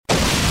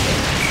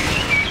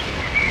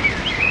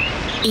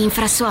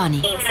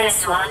Infrasuoni.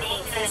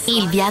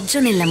 Il viaggio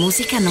nella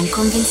musica non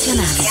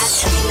convenzionale.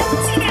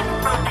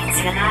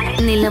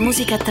 Nella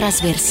musica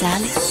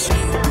trasversale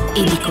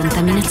e di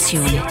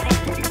contaminazione.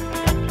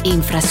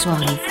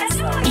 Infrasuoni.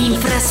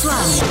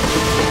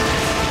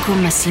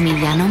 Con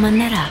Massimiliano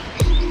Mannerà.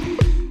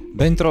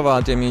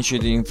 Bentrovati amici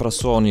di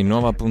Infrasuoni,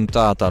 nuova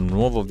puntata,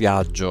 nuovo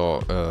viaggio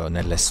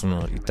nelle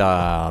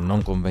sonorità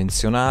non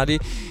convenzionali.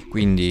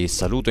 Quindi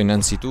saluto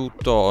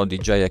innanzitutto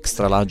DJ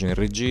Extra Large in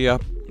regia,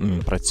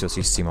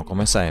 preziosissimo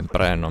come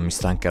sempre, non mi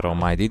stancherò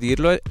mai di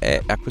dirlo,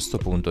 e a questo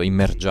punto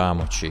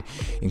immergiamoci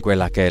in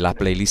quella che è la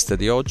playlist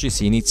di oggi.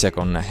 Si inizia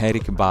con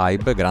Eric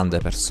Bibe, grande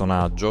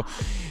personaggio.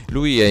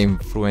 Lui è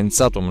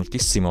influenzato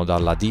moltissimo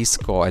dalla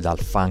disco e dal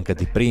funk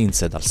di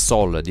Prince e dal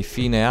soul. Di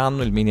fine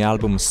anno il mini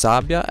album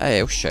Sabbia,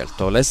 e ho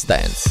scelto Let's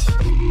Dance.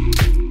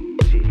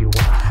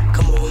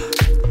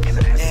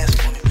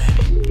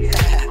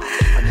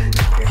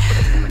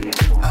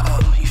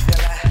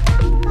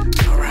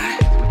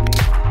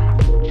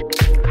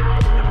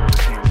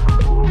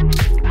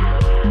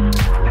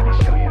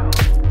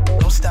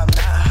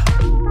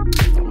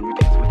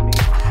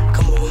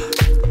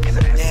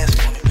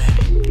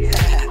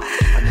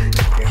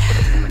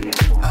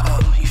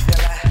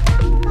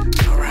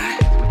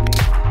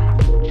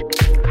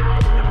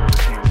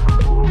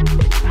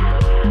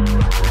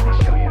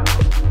 Show you.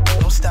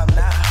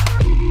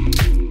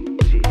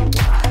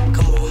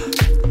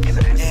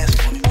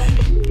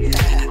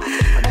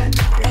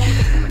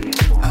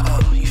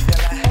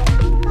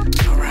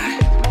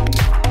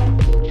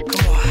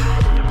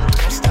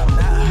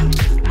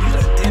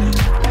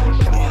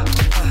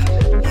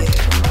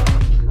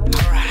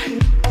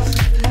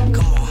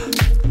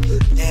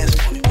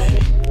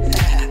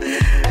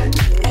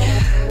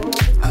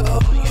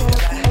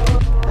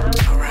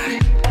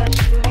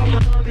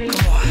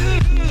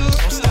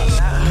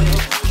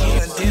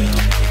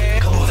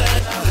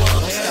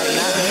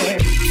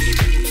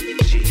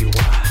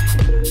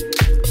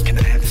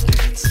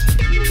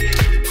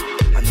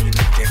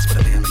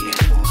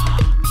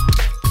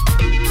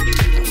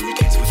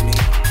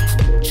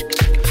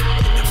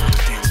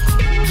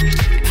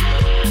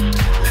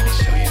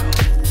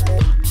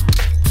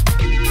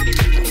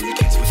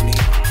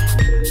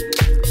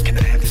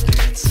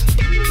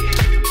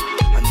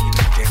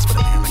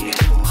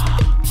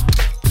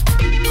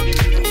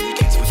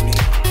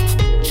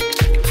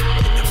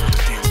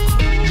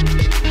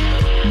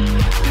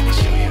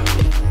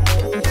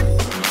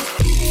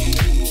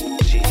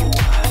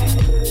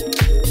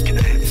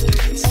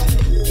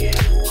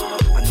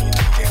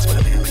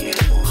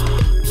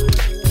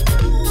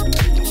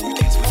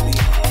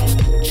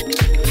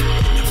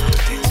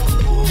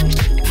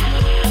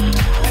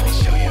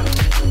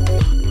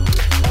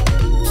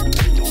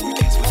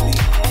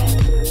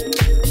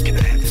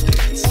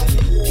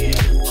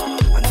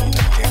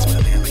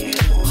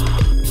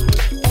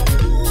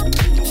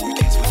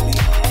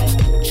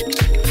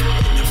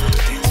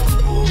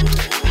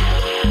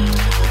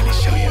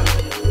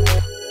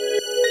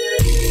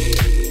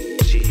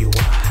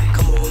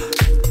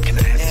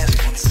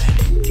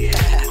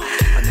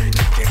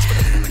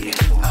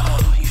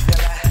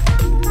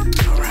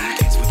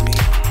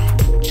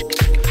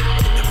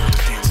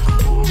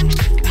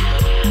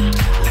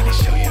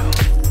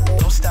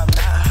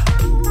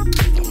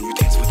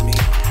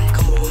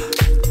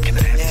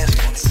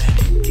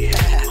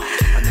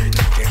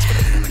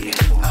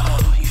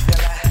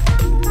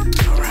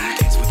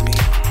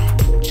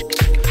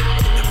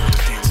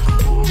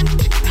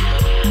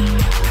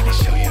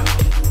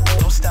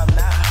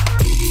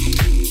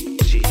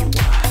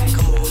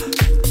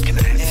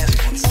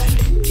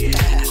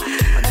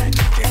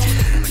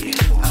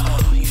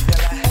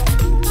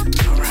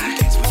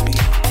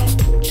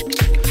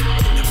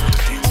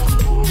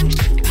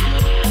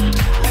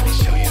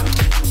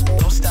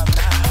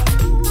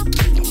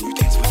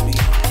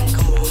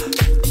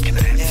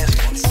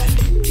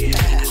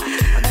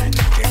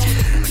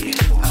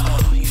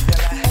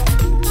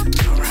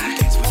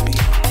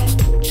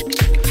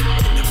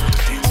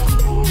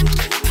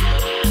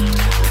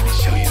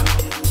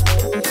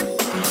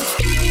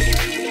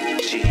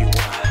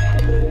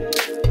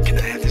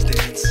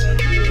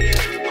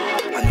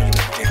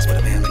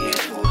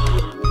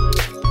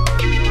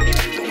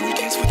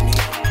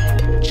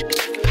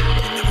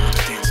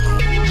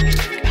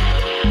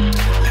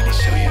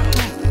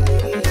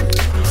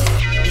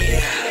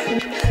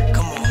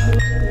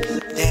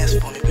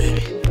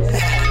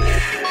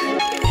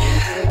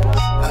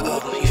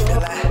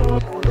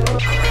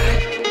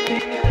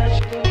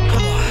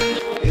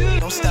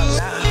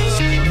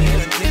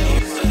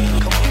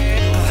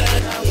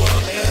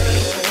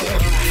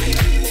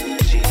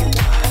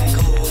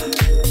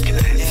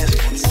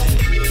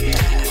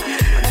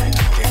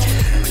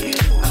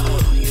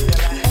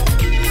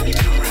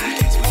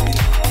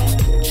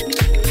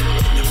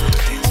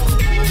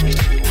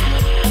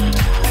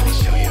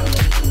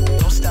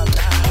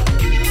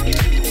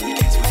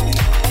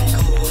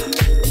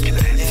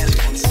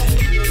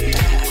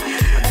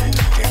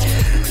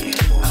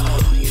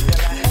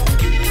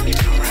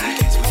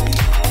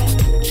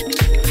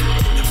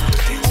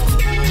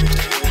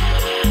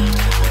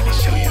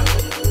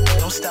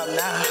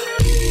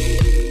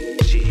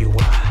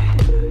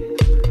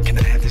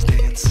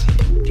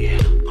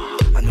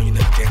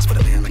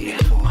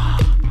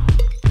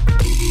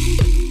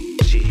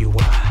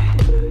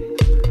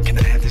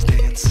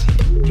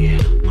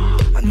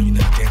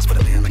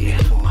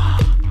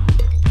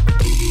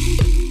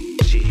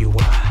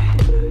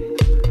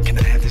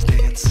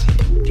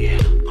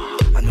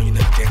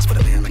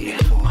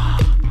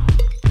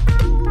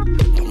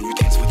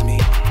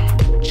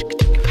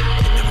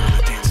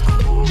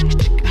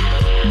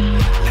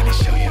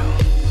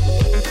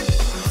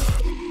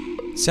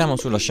 Siamo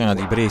sulla scena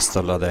di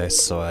Bristol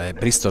adesso e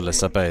Bristol,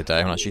 sapete,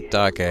 è una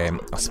città che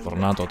ha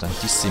sfornato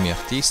tantissimi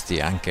artisti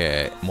e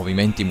anche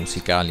movimenti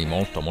musicali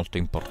molto molto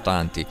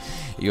importanti.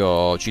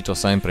 Io cito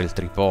sempre il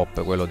trip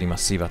hop, quello di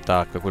Massive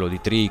Attack, quello di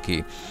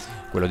Tricky,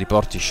 quello di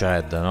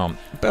Portishead, no?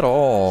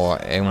 Però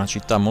è una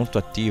città molto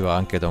attiva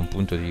anche da un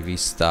punto di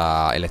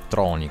vista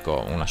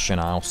elettronico, una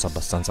scena house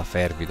abbastanza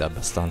fervida,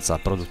 abbastanza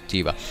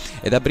produttiva.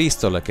 È da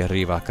Bristol che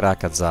arriva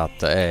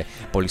Krakazat, è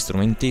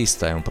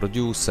polistrumentista, è un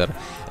producer,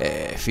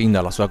 e fin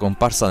dalla sua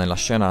comparsa nella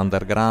scena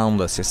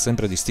underground si è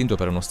sempre distinto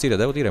per uno stile,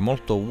 devo dire,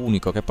 molto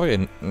unico, che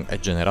poi è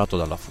generato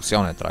dalla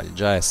fusione tra il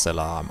jazz e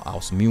la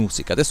house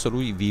music. Adesso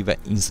lui vive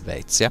in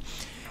Svezia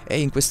e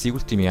in questi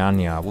ultimi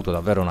anni ha avuto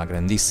davvero una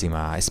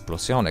grandissima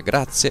esplosione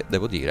grazie,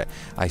 devo dire,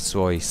 ai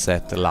suoi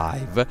set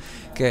live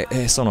che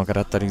sono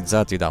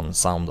caratterizzati da un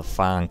sound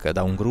funk,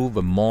 da un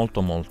groove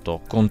molto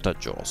molto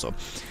contagioso.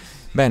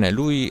 Bene,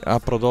 lui ha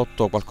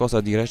prodotto qualcosa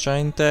di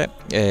recente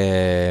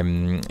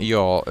e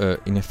io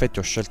in effetti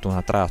ho scelto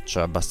una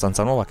traccia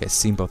abbastanza nuova che è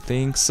Simple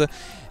Things.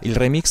 Il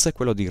remix è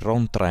quello di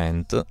Ron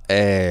Trent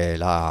e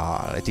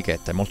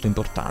l'etichetta è molto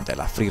importante,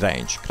 la Free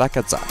Range,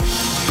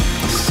 Krakazat.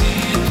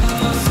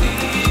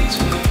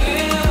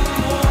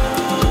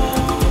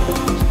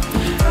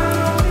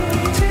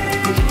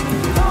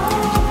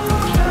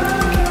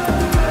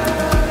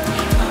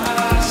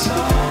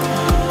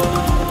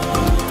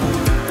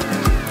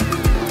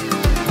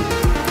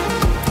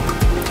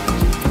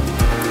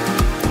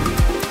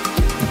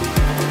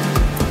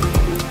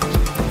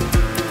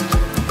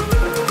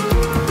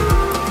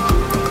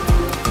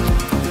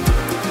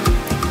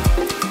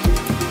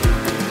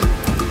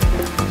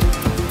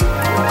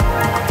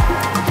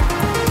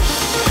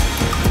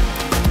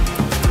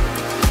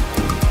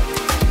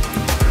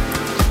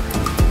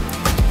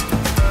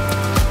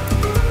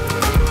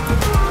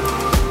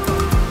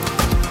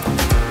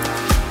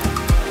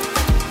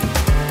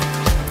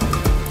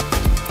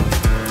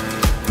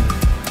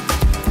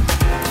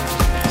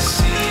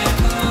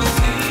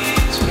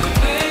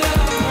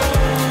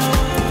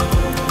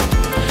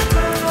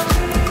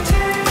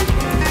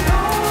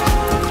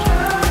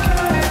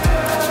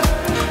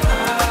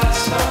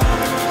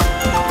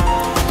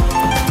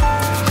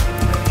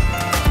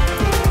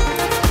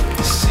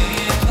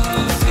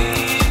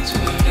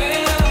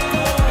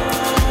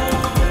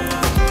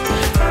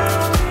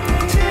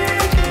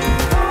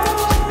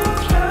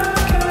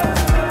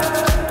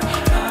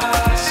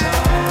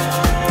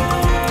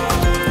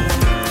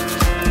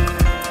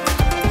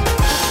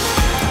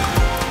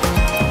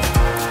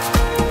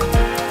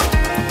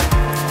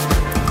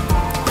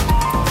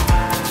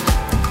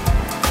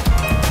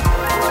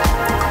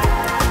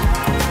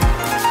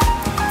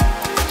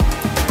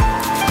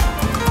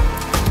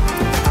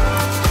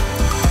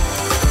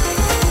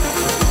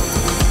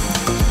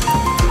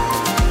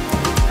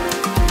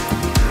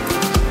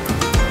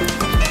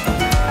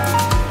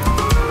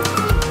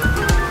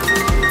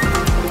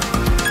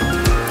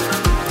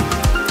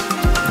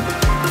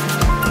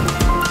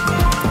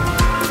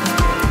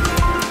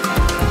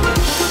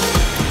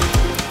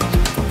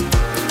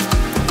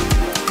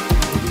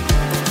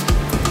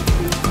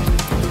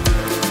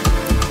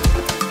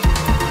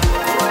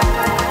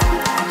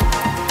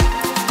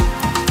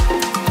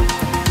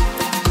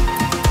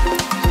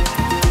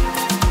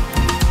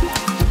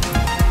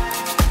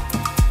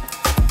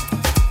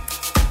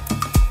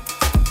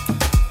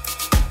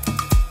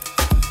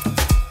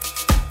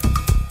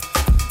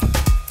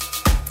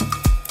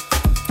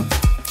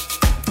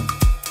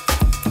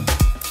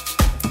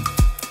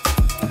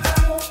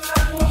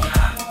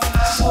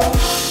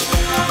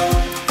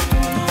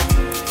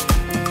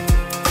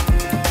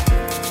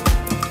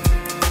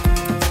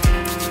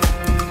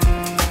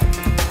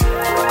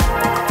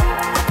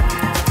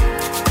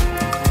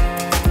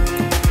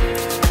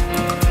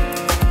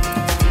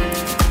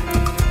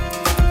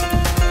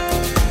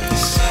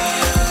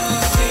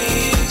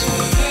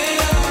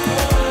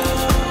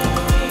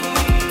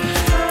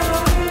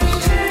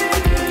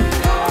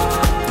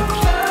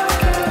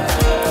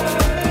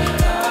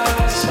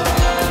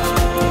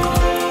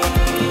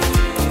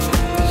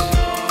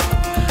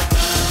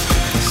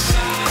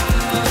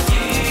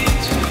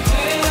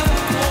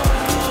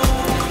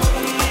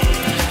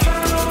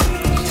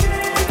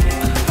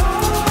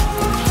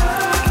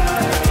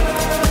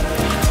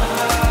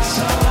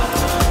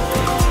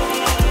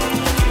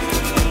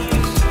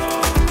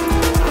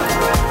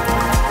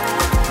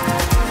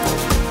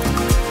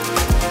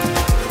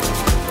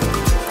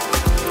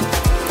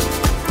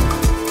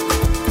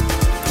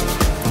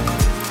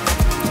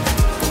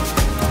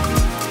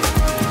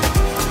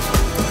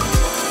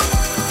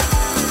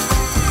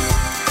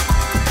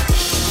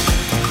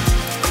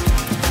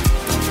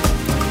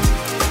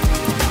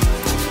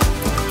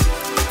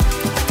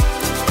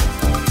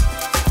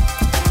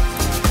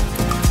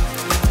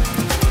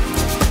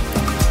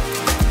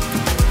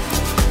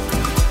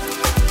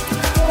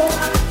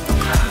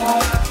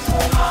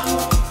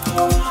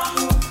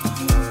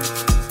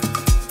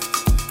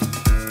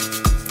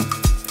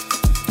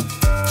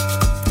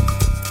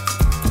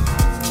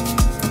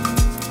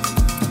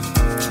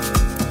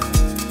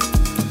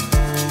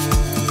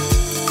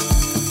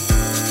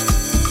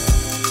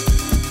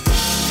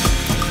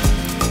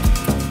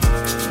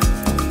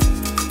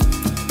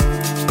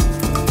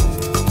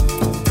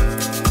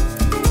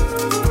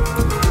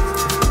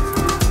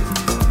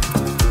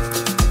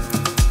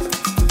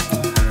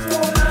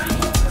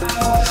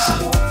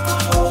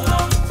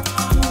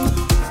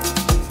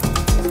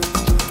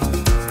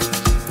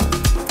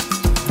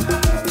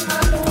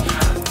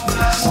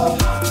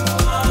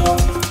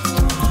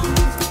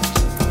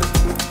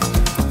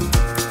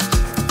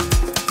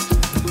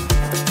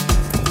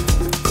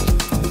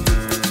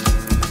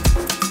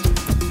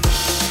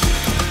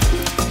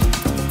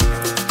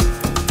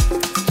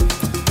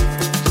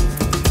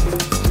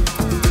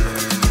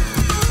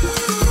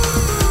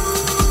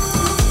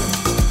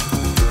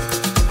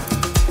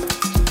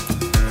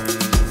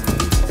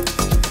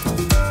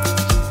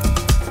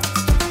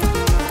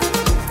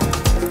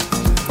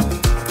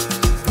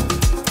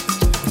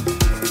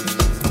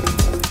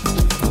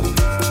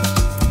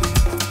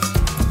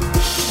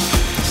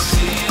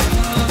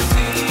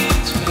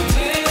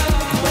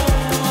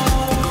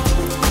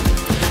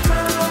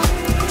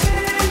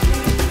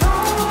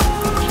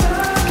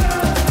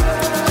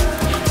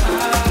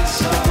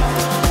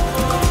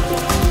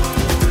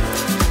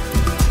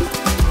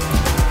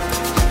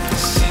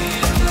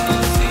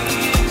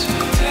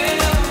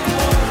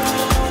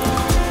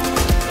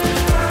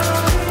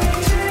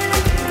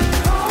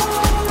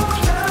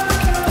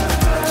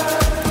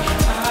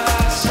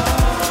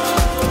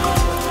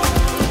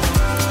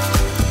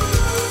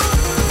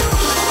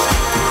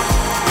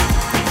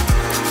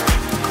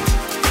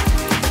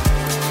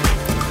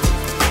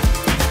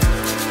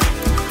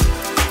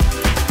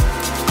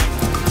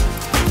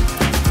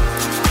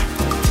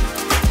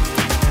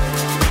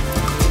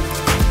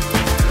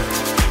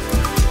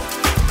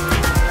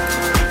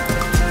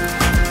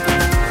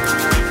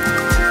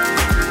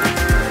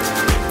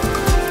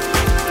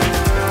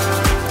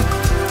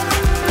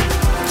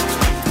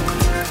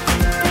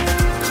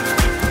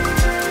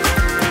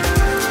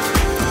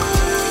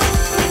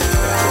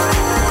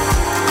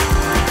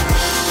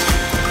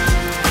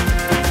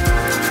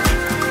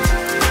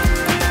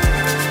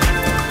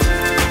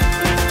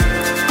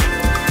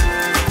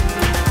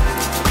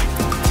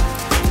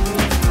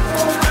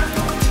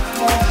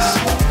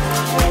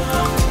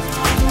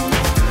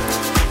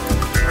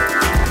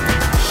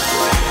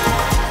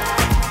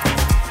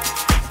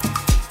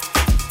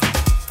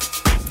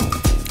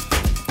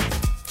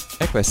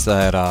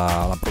 Questa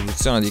era la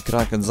produzione di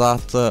Crack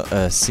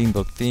Zat,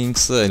 Simple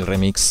Things, il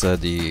remix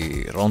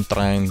di Ron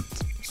Trent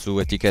su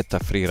etichetta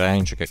Free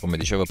Range, che come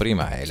dicevo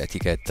prima è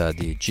l'etichetta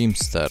di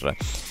Jimster,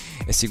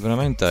 e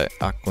sicuramente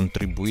ha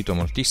contribuito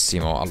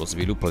moltissimo allo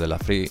sviluppo della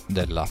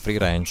free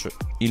range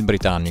il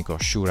britannico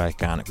Shure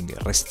Khan. Quindi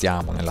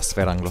restiamo nella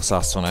sfera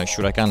anglosassone.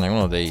 Shure Khan è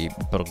uno dei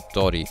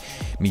produttori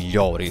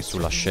migliori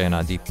sulla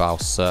scena deep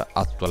house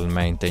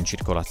attualmente in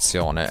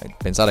circolazione.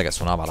 Pensare che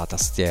suonava la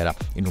tastiera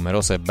in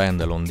numerose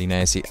band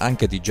londinesi,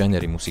 anche di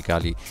generi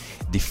musicali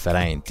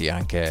differenti,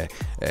 anche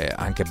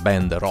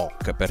band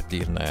rock, per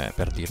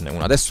dirne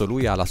una. Adesso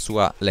lui ha la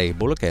sua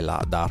label, che è la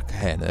Dark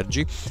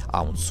Energy, ha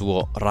un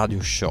suo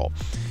radio show.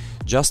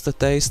 Just a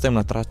Taste è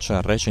una traccia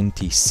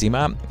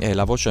recentissima e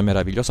la voce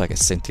meravigliosa che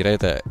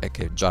sentirete e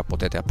che già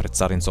potete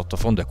apprezzare in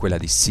sottofondo è quella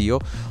di Sio.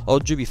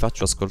 Oggi vi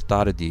faccio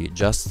ascoltare di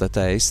Just a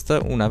Taste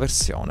una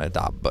versione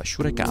dub,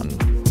 Shure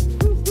Khan.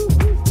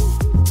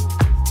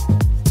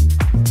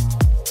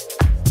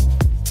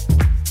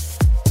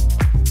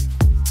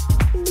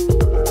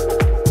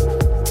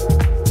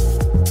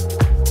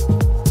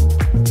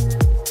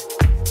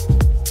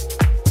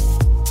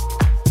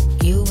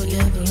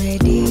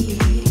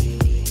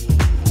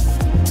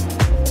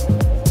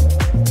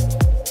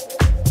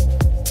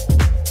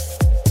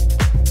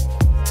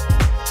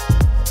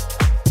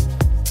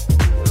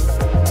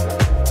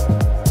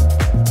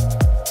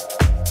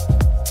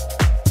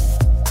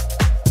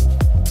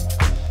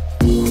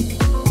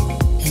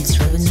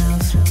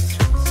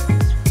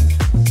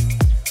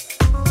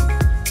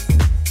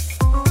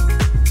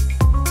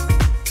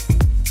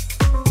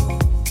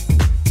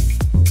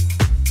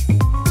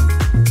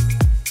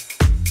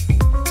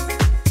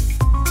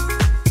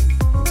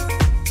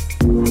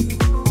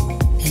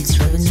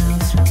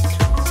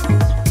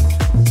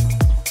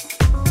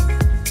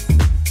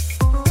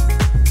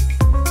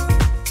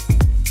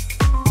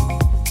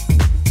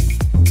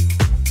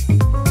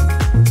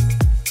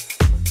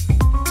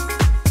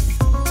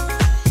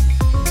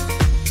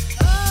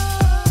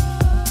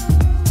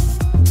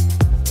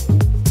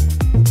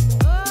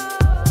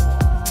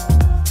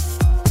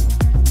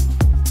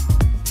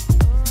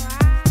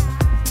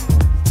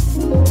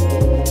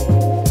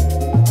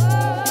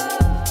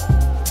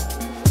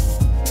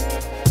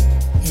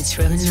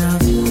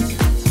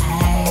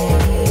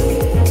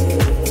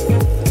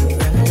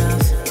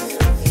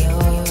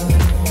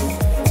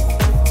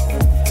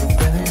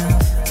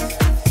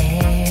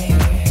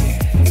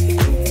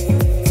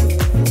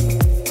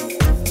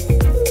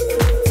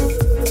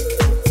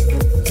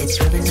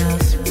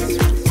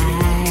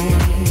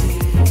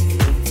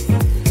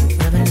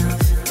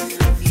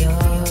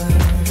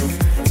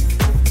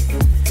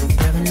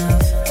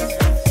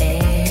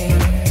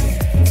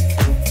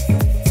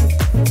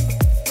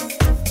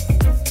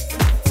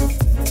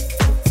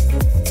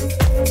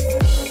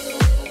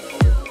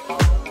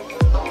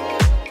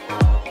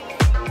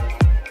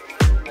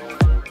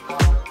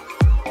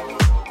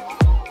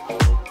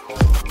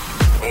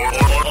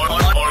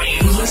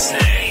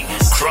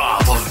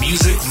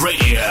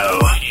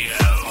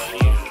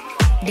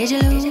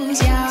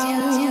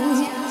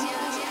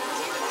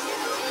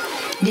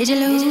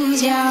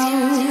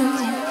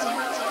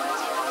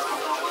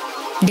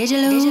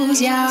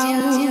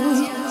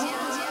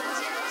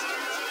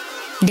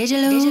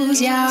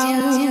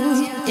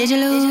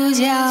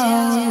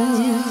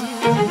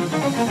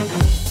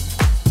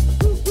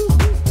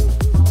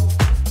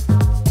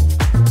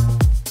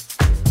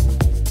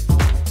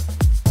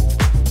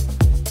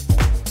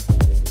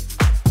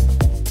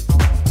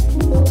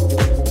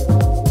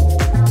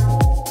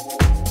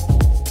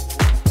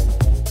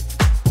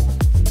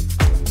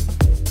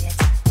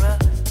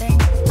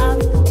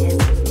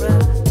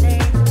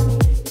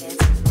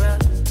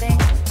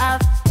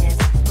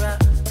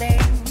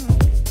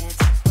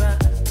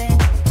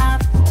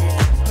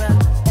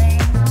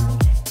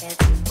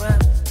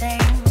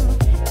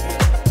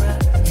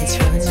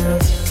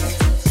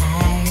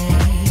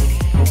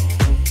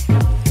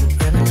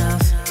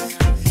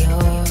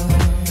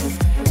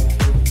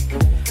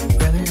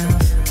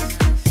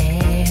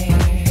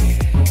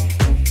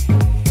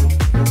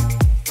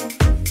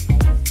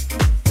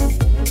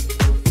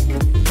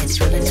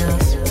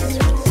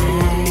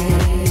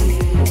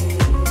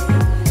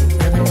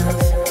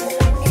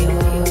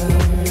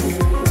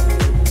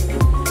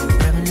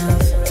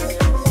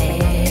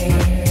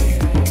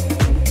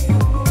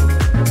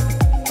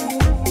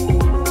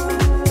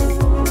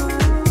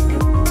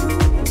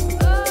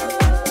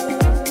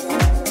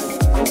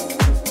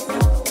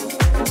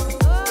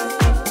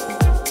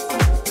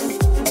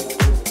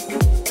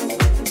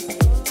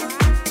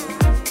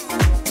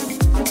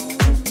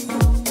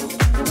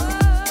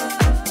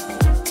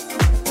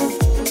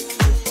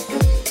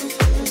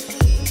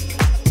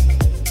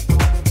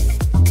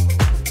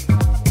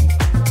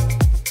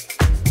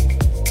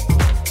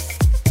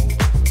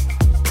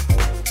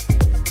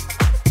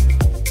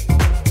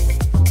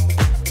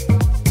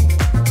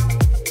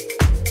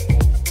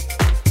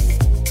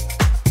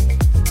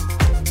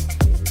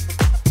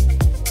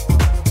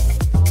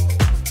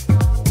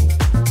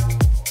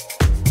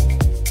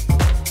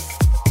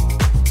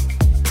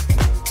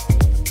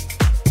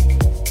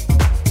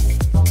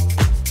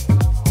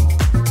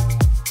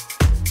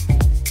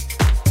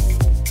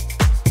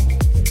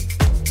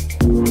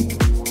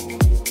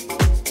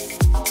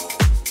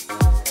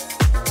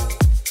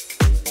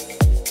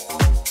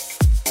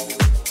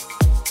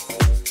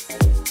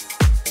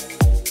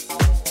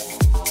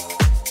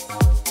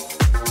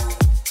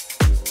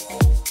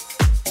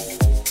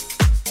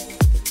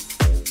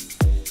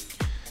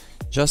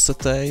 Just a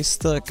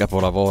Taste,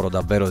 capolavoro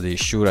davvero di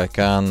Shure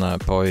Khan,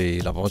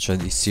 poi la voce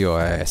di Sio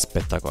è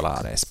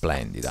spettacolare, è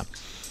splendida.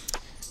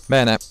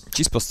 Bene,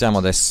 ci spostiamo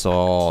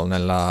adesso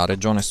nella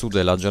regione sud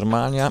della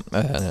Germania,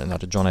 nella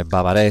regione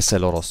bavarese.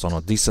 Loro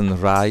sono Decent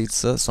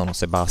Rights, sono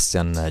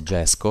Sebastian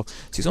Jesco,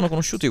 si sono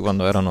conosciuti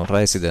quando erano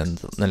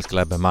resident nel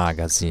Club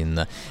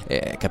Magazine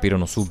e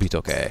capirono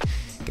subito che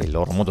il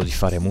loro modo di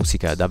fare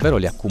musica davvero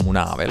li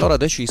accomunava, e allora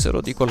decisero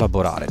di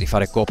collaborare, di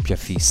fare coppia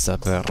fissa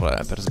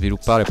per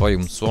sviluppare poi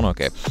un suono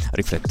che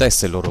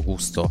riflettesse il loro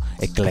gusto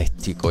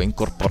eclettico,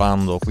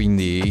 incorporando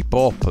quindi hip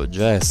hop,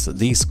 jazz,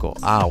 disco,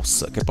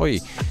 house, che poi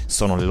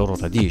sono le loro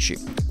radici.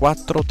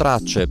 4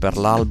 tracce per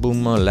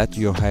l'album Let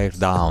Your Hair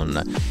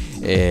Down,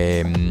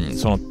 e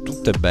sono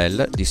tutte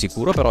belle di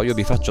sicuro, però io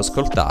vi faccio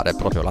ascoltare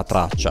proprio la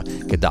traccia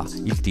che dà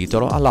il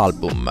titolo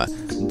all'album,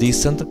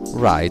 Decent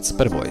Rights,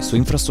 per voi su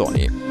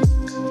Infrasuoni.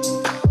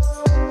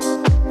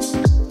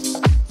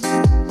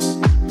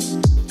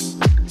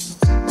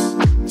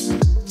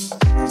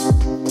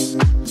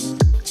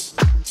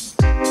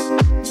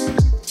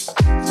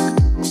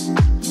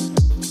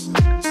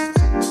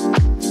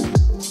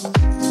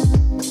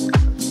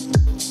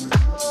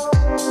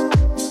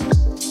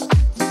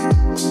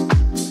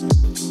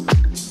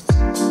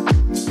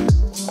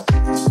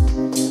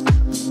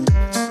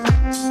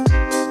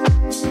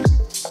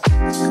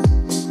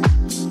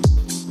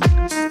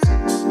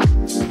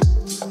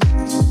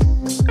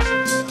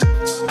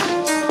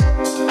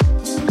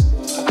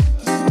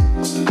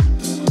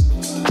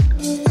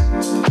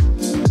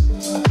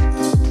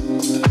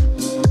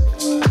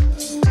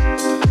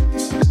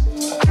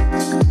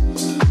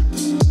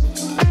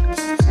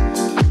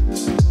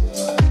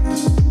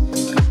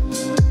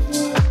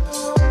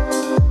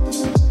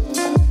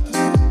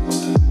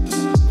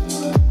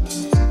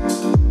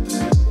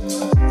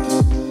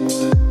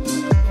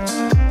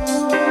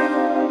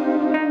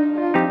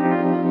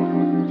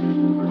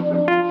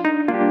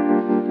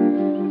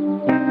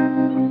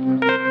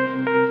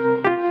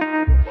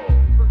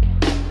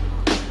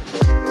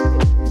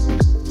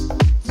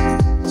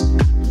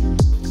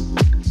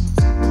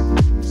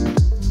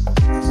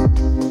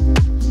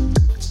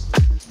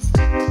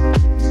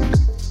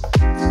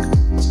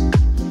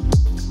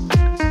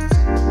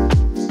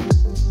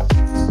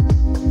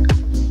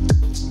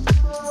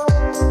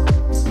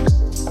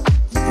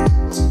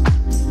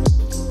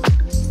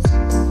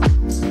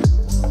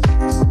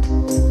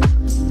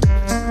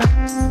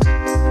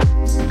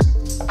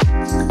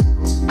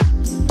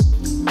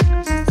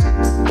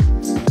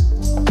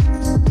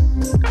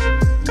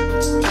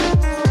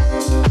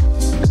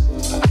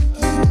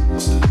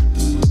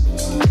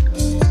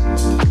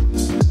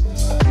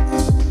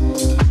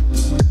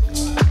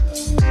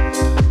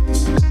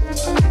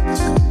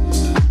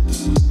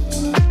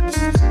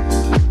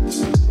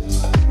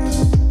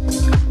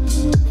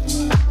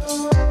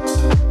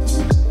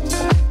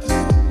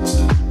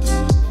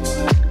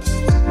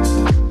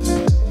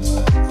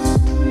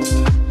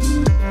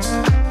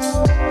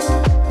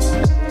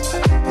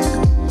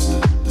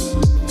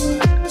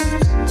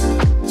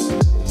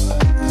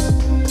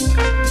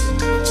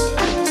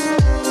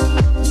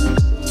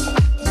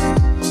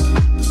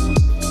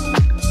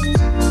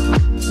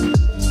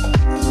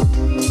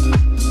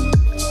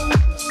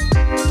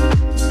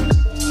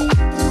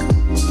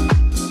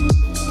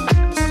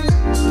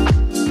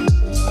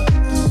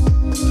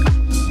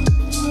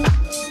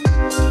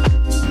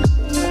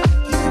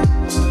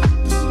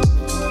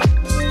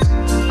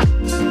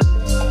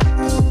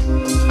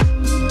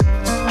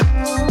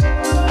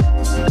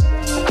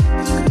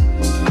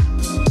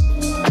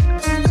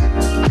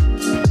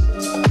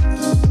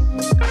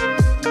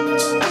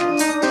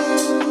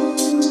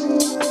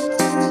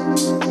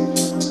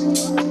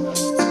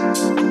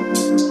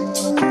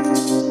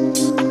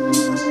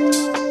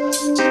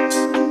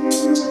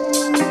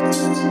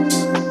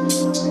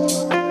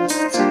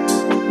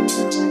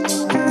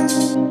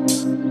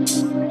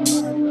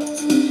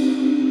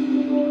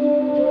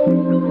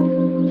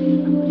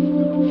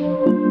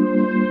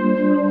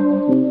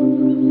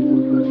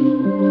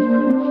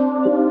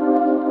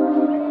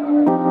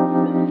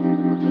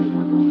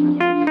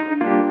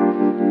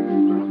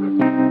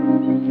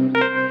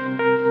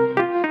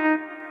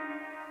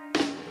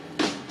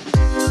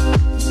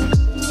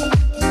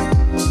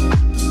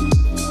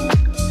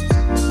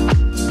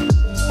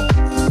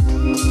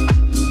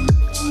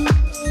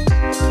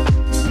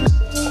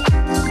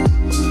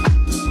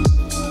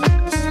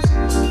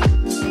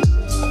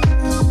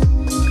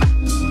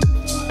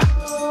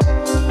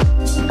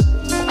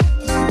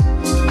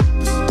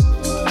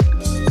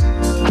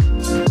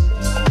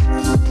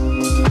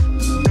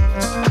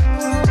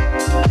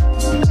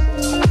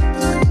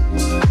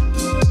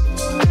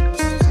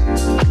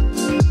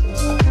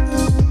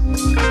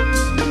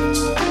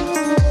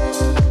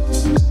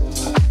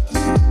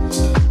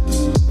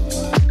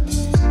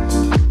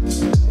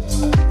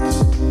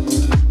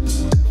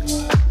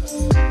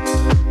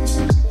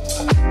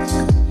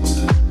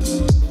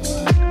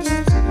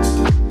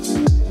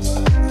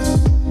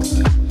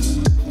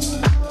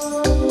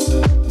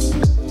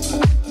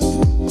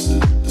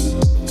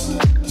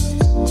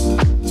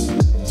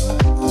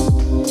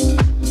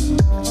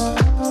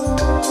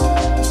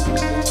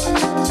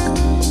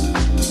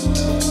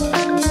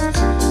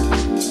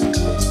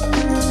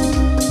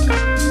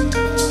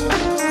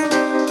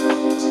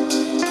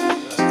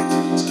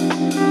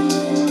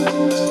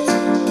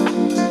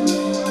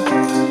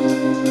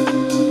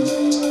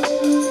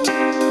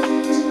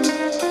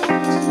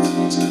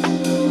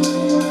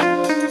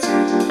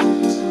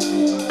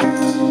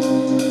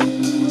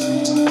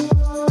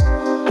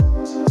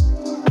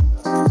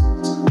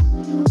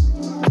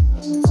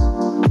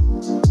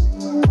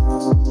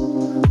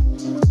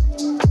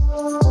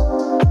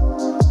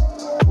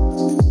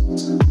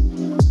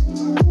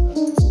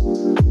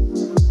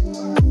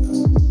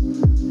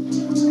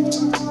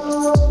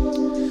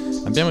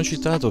 Abbiamo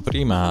citato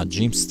prima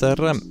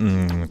Jimster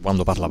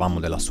quando parlavamo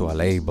della sua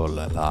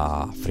label,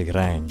 la Free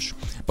Range.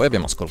 Poi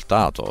abbiamo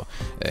ascoltato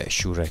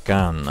Shure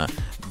Khan,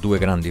 due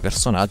grandi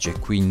personaggi, e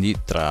quindi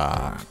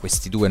tra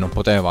questi due non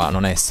poteva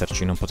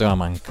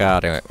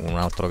mancare un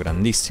altro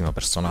grandissimo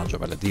personaggio,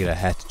 vale a dire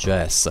Hat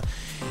Jazz.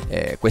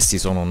 Questi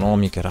sono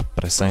nomi che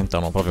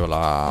rappresentano proprio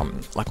la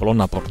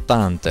colonna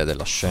portante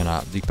della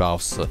scena deep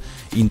house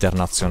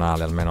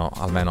internazionale,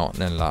 almeno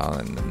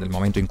nel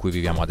momento in cui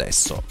viviamo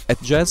adesso. Hat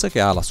Jazz, che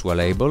ha la sua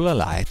label,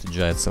 la Hat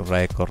Jazz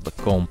Record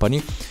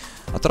Company,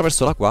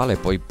 attraverso la quale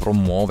poi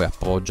promuove e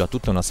appoggia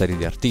tutta una serie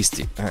di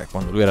artisti.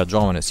 Quando lui era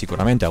giovane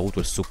sicuramente ha avuto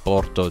il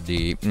supporto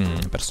di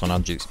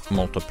personaggi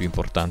molto più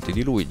importanti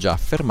di lui, già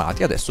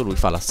affermati. Adesso lui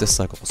fa la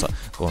stessa cosa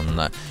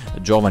con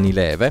giovani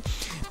leve.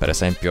 Per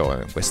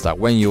esempio questa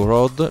When You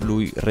Rode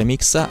lui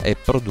remixa e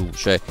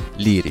produce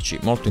lirici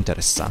molto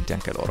interessanti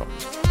anche loro.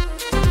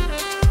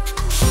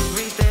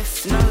 Read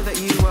this, know that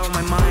you are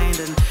my mind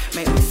and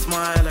make me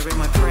smile. I read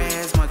my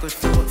prayers, my good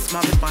thoughts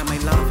smothered by my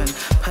love and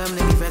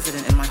permanently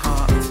resident in my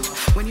heart.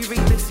 When you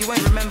read this, you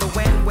won't remember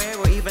when, where,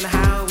 or even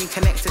how we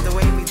connected the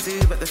way we do,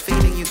 but the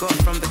feeling you got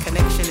from the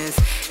connection is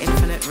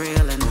infinite,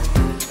 real, and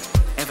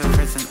ever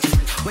present.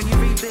 When you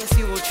read this,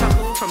 you will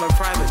chuckle from a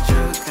private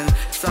joke and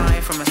sigh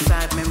from a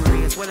sad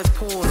memory, as well as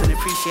pause in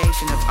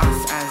appreciation of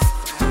us as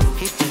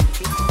people,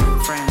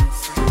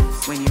 friends.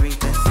 When you read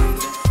this.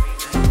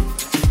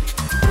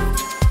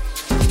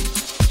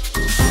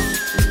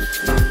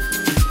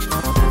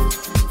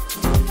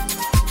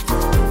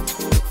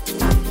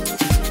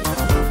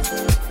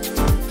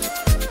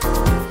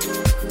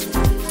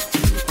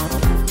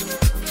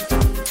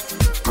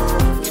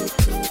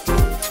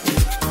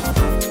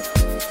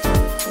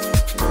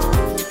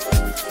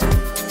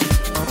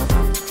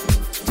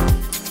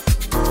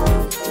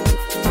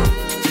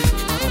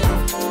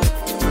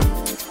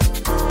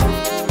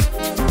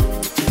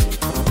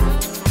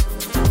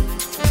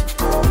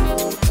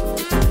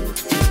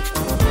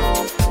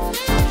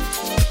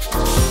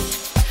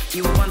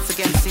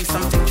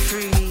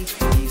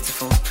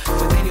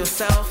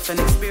 And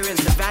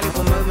experience a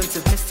valuable moment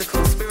of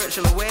mystical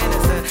spiritual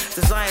awareness,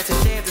 a desire to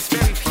share this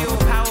very pure,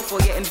 powerful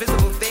yet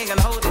invisible thing and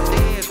hold it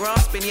dear,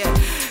 grasping yet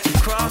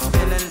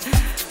grasping and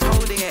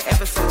holding it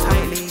ever so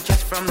tightly,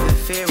 just from the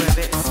fear of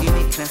its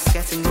uniqueness,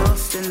 getting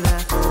lost in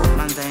the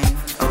mundane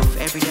of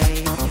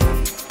everyday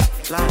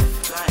life.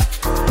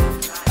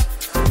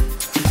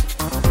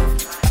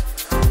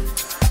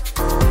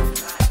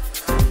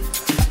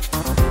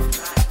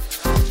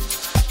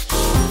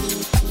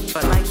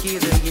 But like you,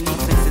 the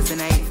uniqueness is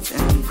innate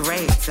and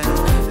great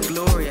and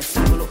glorious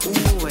and will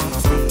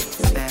always be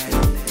there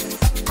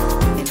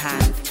in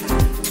hand,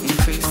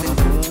 increasing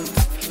the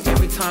warmth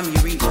every time you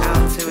reach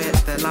out to it,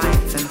 the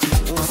light and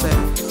also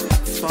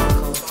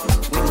sparkle.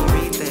 When you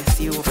read this,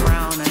 you will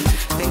frown and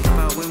think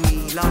about when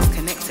we last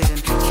connected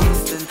and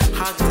kissed and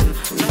hugged and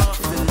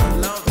laughed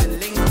and loved and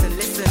linked and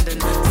listened and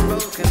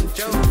spoke and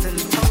joked and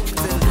poked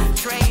and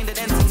trained and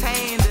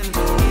entertained and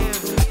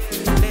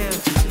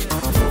lived,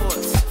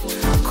 thought,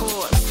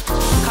 caught,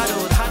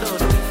 cuddled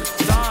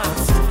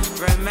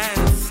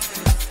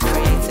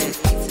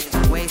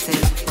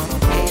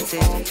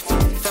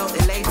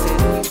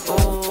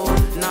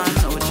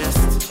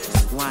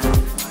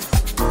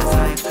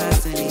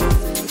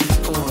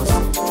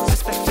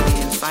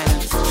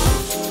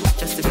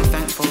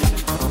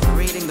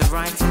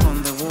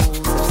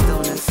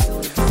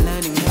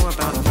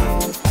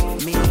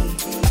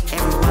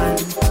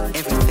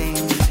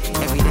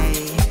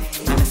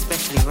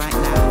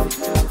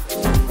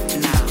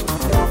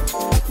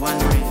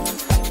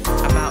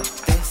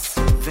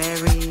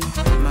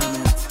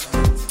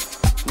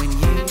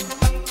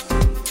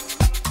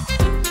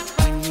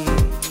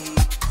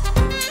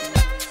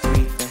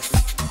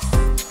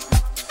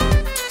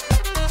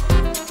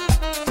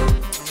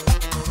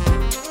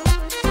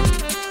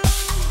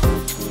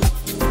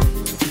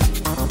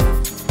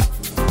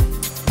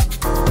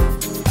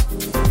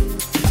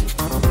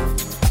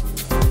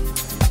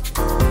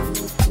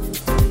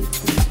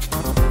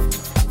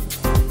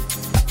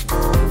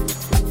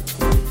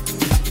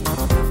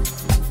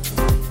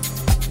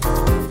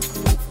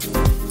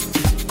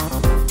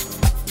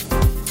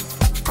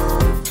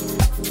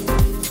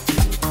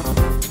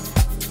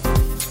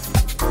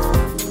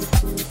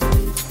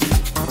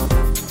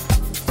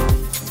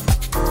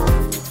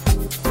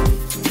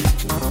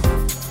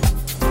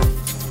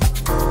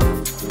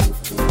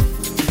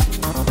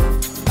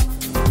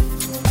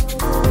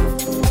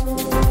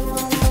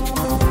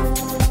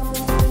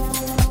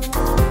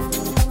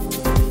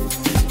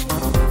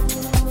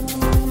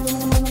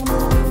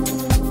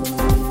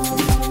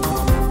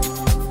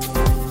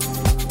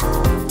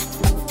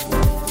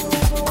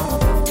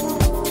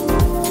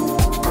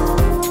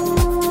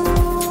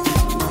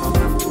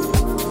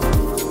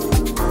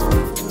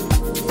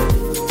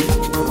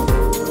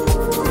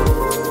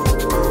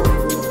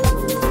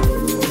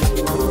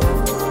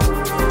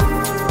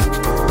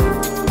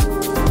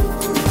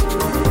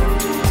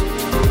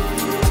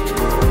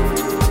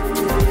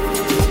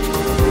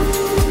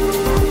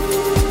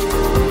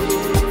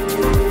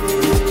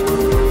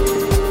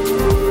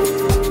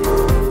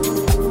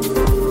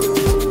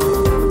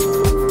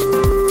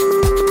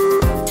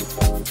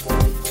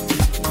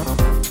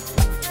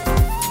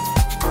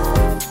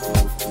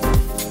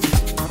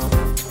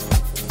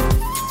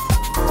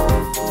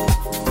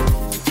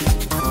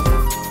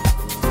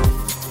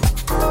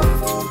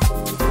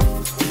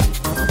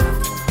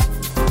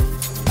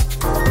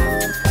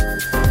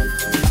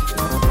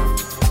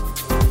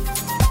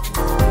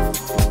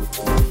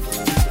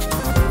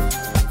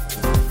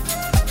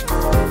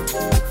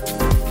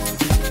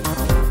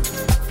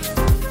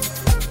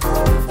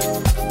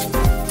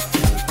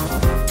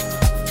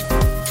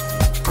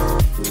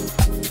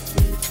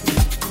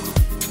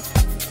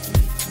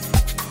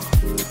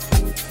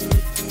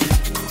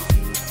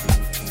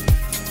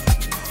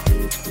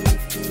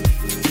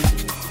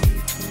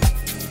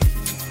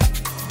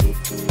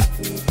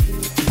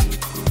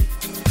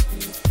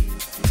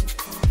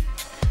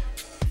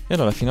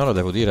finora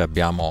devo dire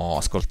abbiamo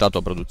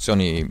ascoltato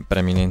produzioni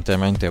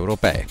preeminentemente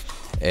europee,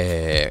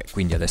 e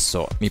quindi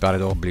adesso mi pare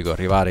d'obbligo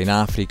arrivare in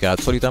Africa.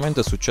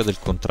 Solitamente succede il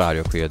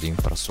contrario qui ad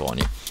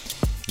Infrasuoni.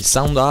 Il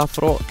sound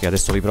afro che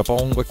adesso vi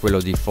propongo è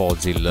quello di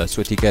Fozil su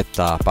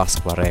etichetta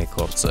Pasqua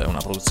Records, è una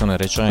produzione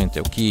recente,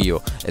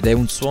 Ukiyo, ed è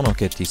un suono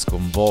che ti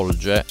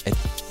sconvolge e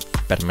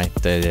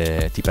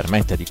ti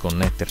permette di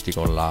connetterti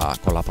con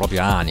la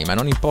propria anima, e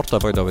non importa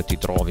poi dove ti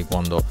trovi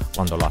quando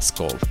la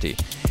ascolti,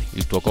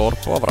 il tuo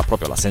corpo avrà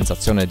proprio la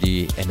sensazione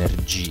di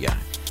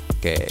energia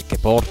che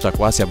porta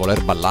quasi a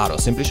voler ballare o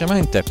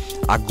semplicemente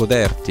a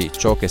goderti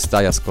ciò che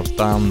stai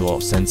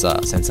ascoltando senza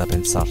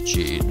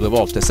pensarci due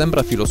volte.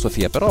 Sembra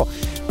filosofia, però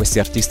questi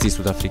artisti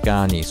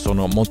sudafricani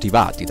sono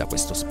motivati da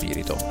questo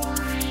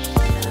spirito.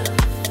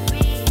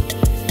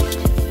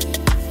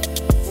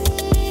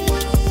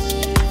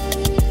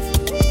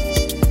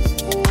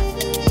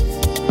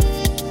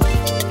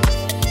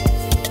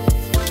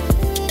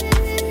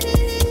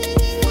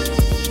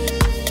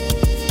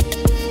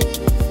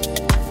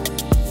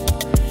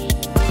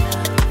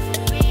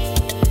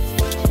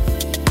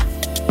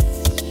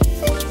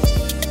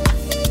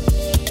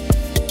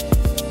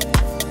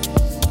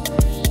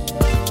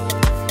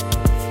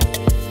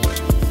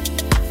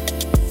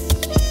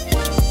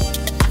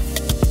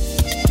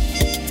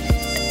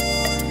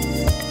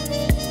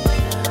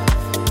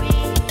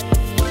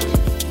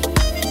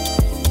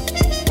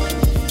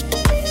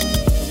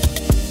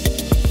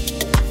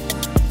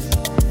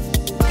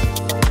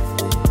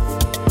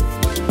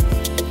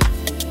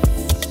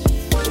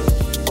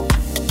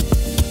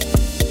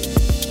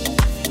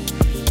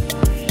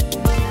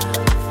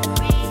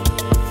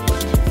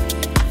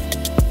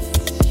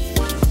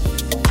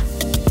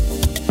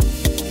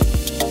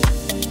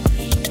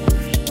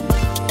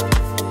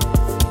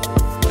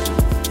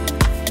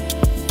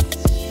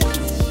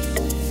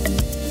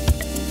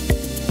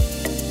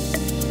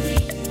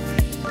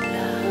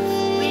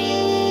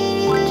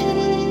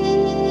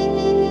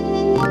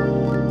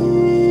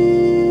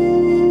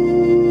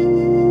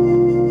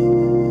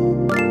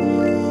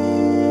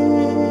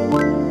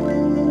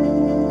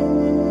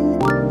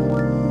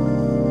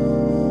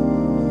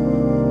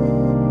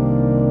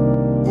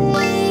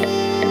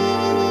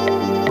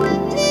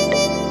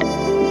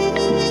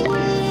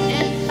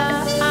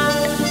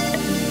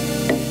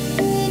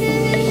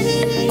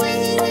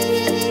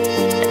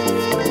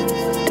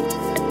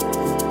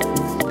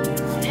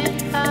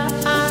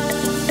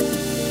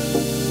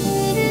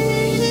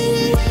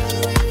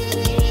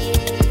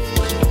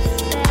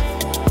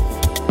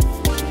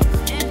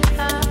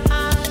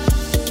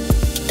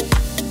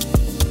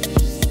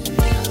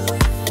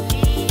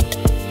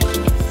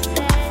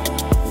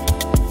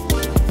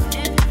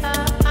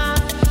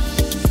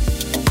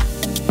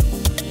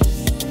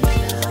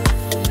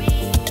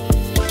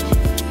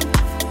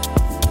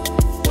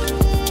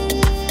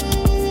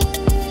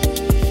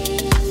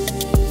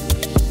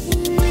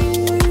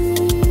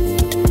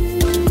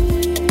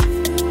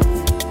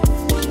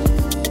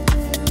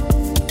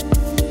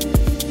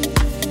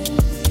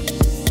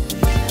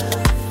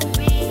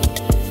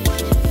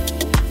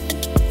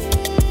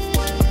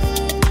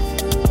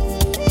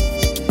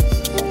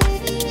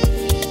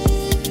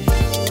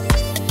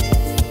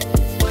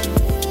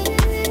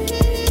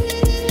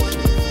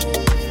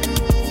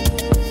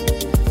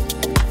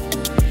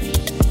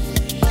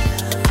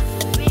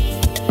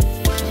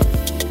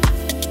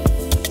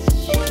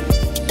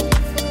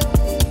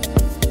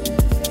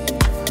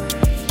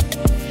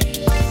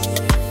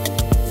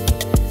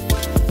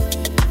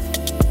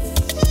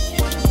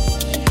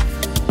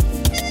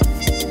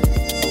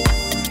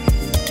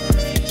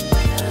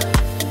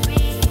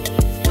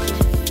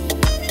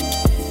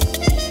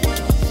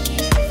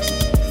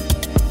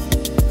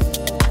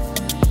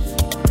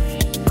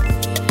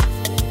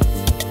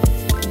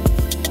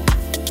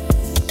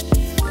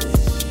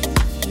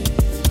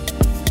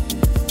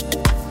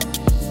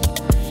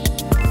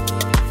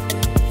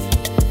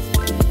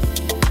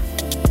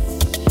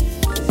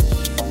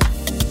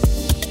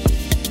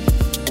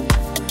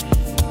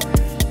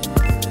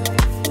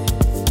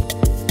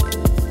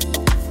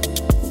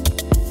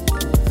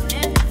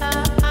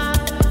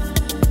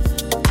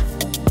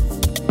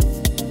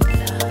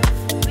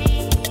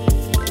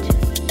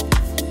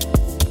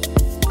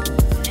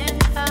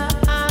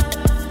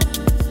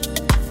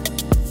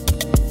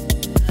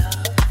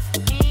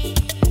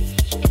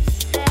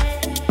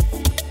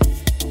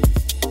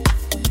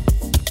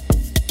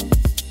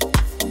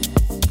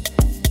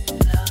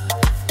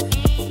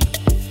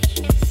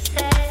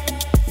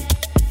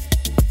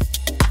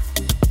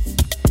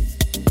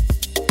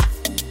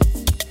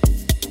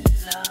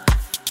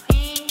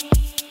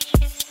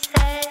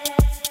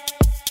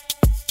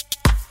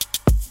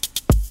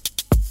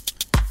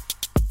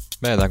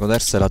 Beh, da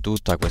godersela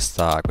tutta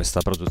questa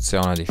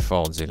produzione di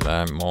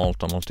Fozil,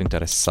 molto molto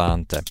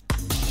interessante,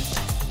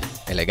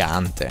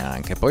 elegante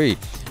anche. Poi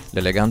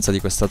l'eleganza di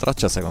questa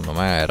traccia secondo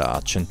me era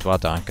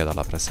accentuata anche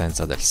dalla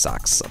presenza del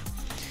sax.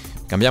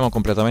 Cambiamo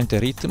completamente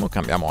ritmo,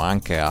 cambiamo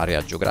anche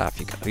area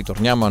geografica.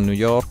 Ritorniamo a New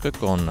York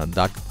con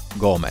Doug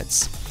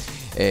Gomez.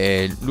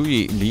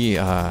 Lui lì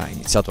ha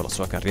iniziato la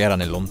sua carriera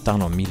nel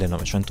lontano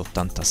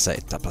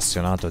 1987,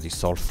 appassionato di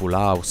soulful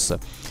house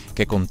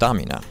che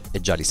contamina,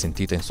 e già li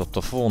sentite in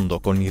sottofondo,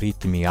 con i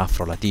ritmi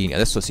afro-latini.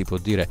 Adesso si può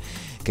dire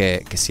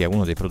che sia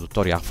uno dei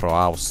produttori afro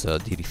house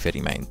di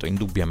riferimento,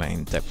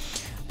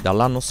 indubbiamente.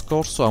 Dall'anno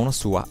scorso ha una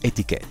sua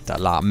etichetta,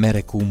 la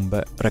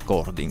Merecumbe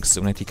Recordings,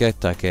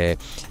 un'etichetta che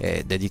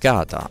è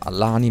dedicata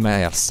all'anima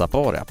e al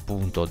sapore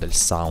appunto del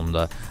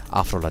sound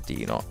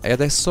afro-latino. E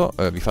adesso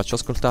vi faccio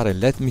ascoltare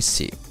Let Me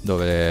See,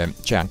 dove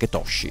c'è anche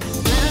Toshi.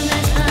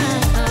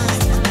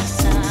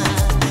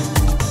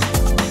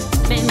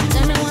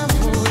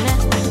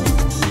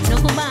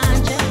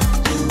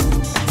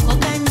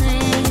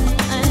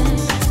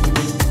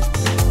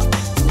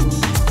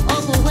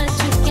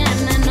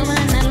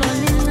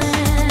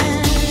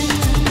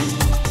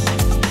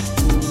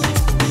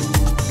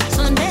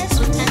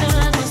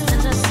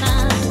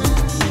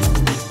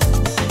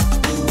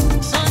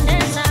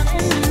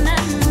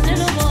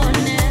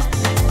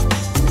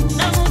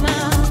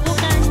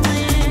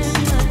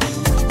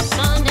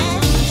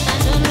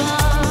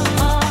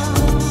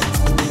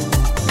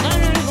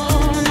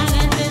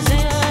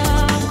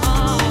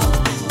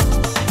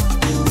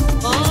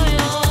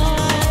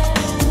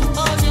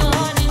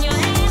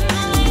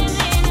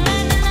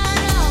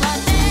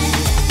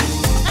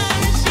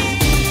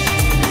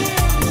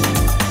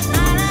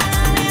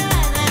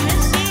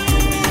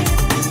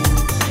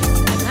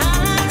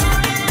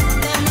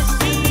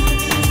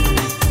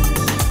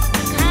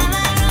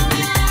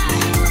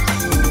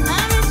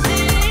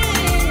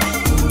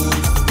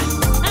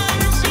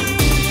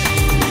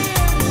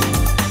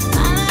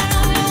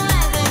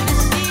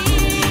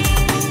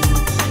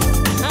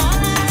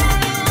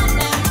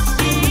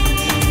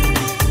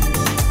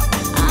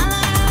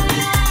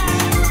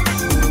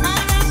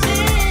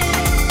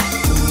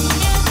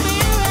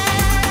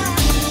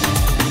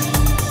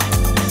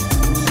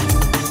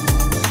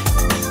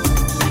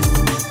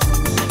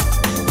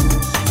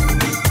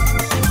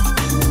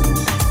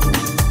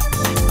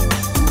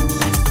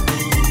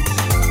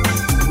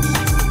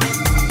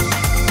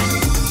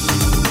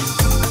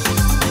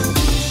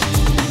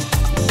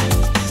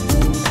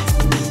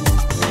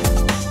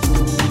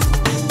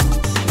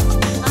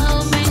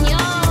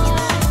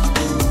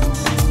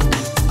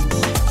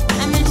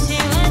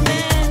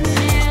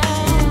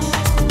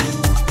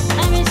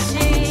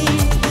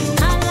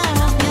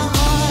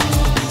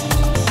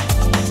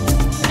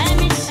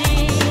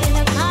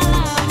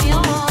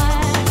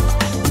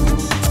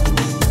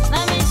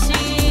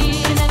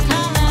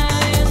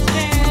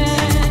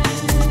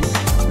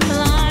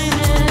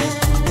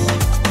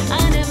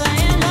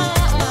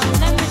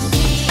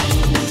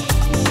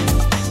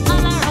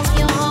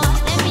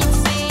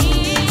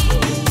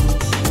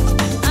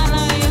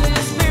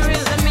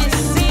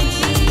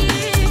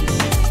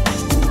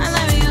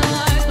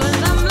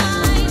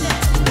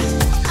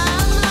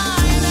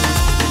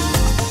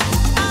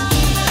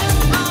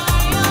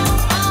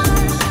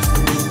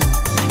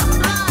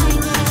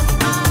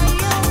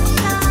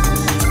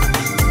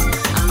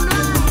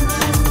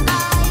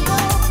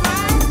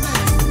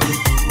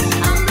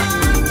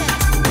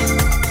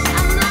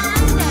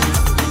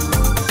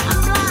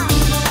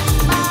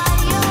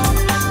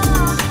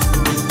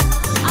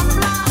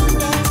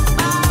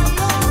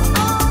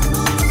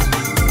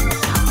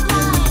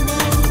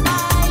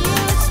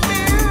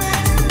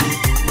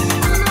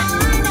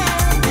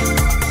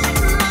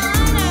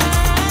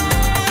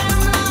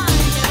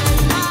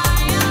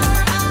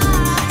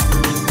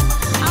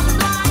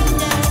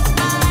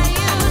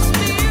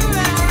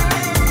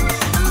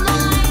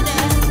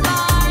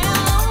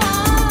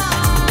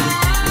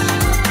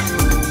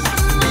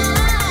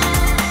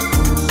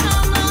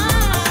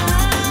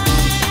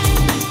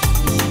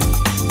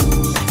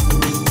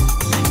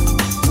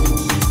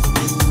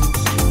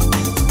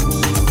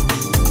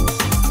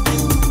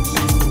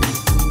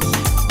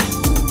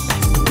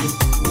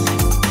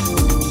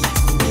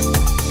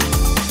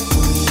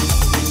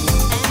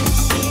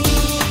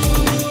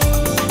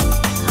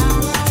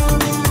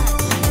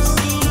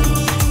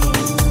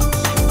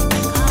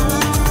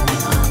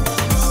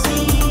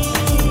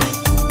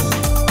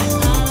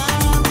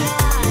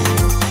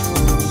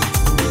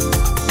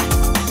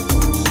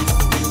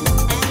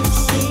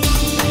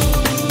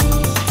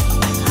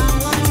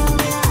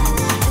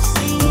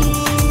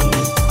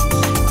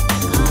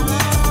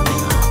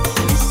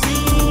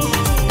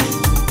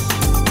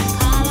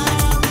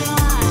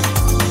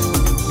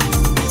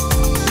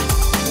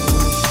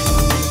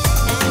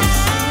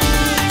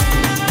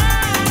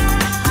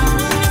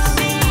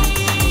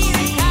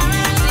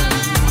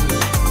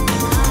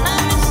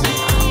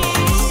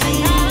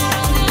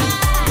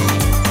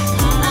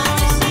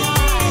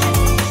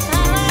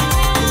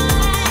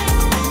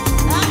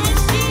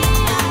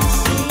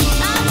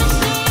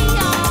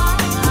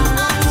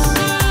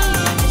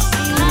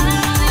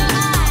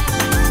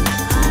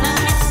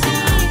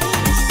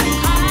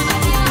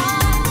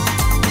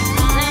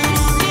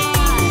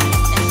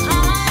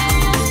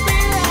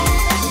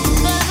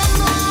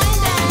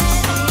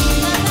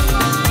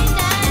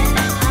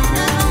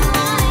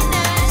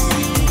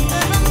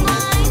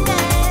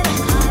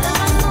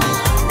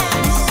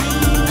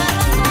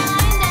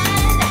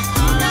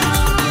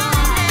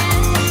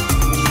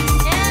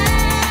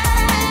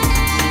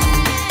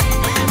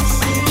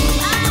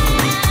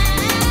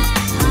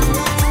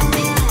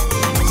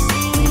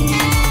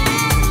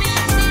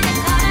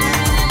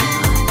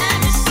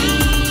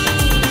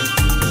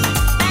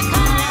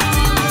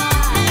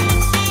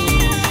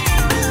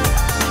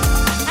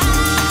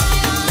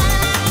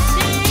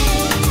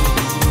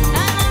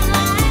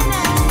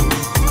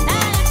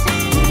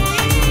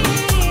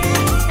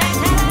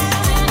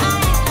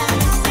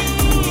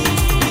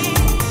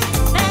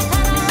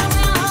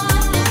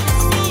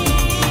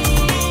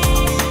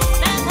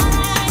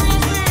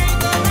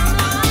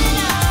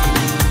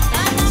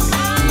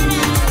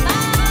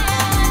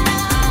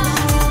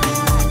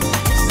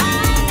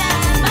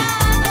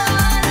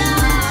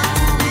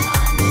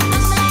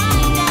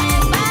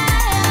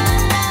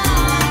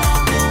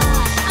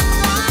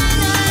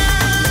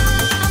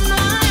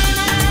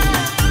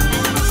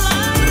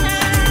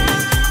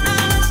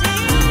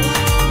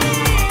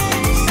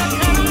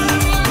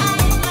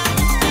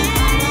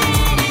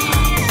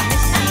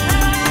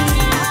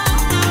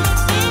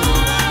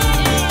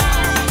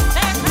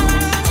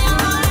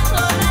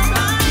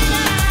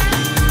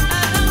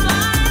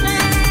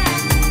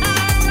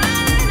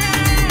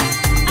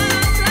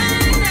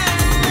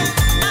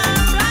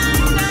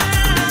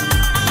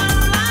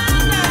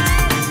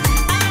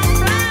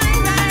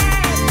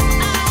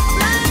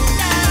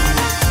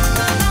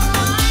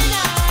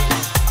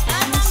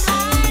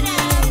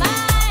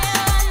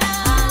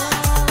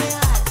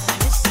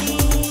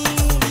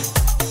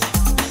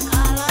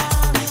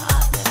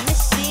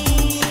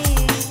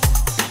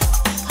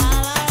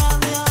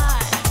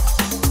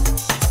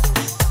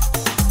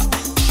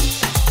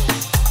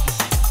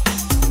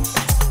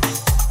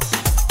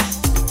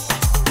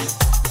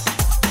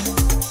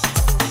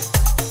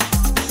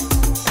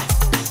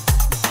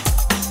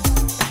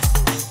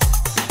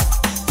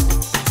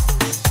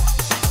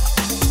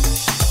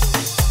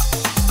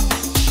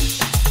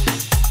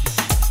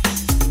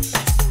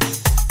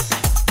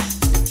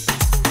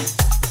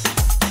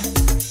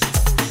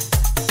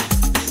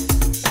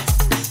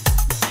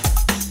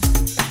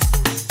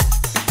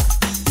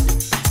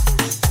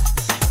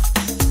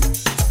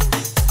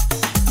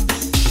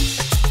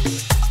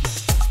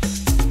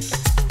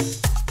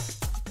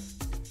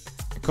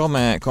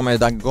 come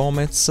Doug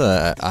Gomez,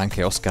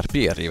 anche Oscar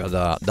P arriva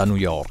da New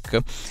York,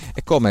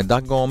 e come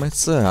Doug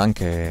Gomez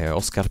anche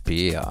Oscar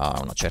P ha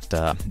una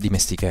certa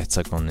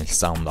dimestichezza con il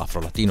sound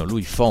afro-latino.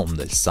 Lui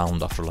fonde il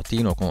sound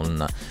afro-latino con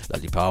la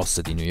deep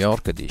house di New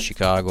York, di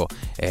Chicago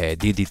e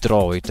di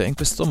Detroit, e in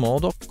questo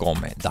modo,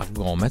 come Doug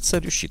Gomez, è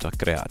riuscito a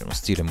creare uno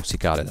stile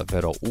musicale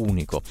davvero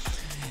unico.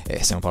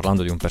 Stiamo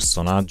parlando di un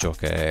personaggio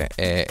che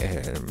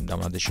è da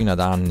una decina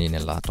d'anni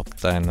nella top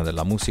 10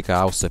 della musica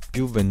house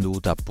più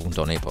venduta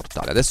appunto nei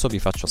portali. Adesso vi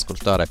faccio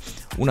ascoltare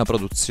una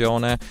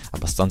produzione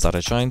abbastanza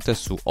recente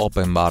su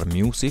Open Bar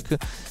Music,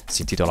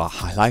 si intitola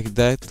I Like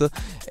That,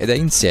 ed è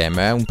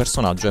insieme a un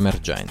personaggio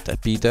emergente,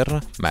 Peter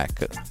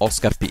Mac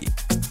Oscar P.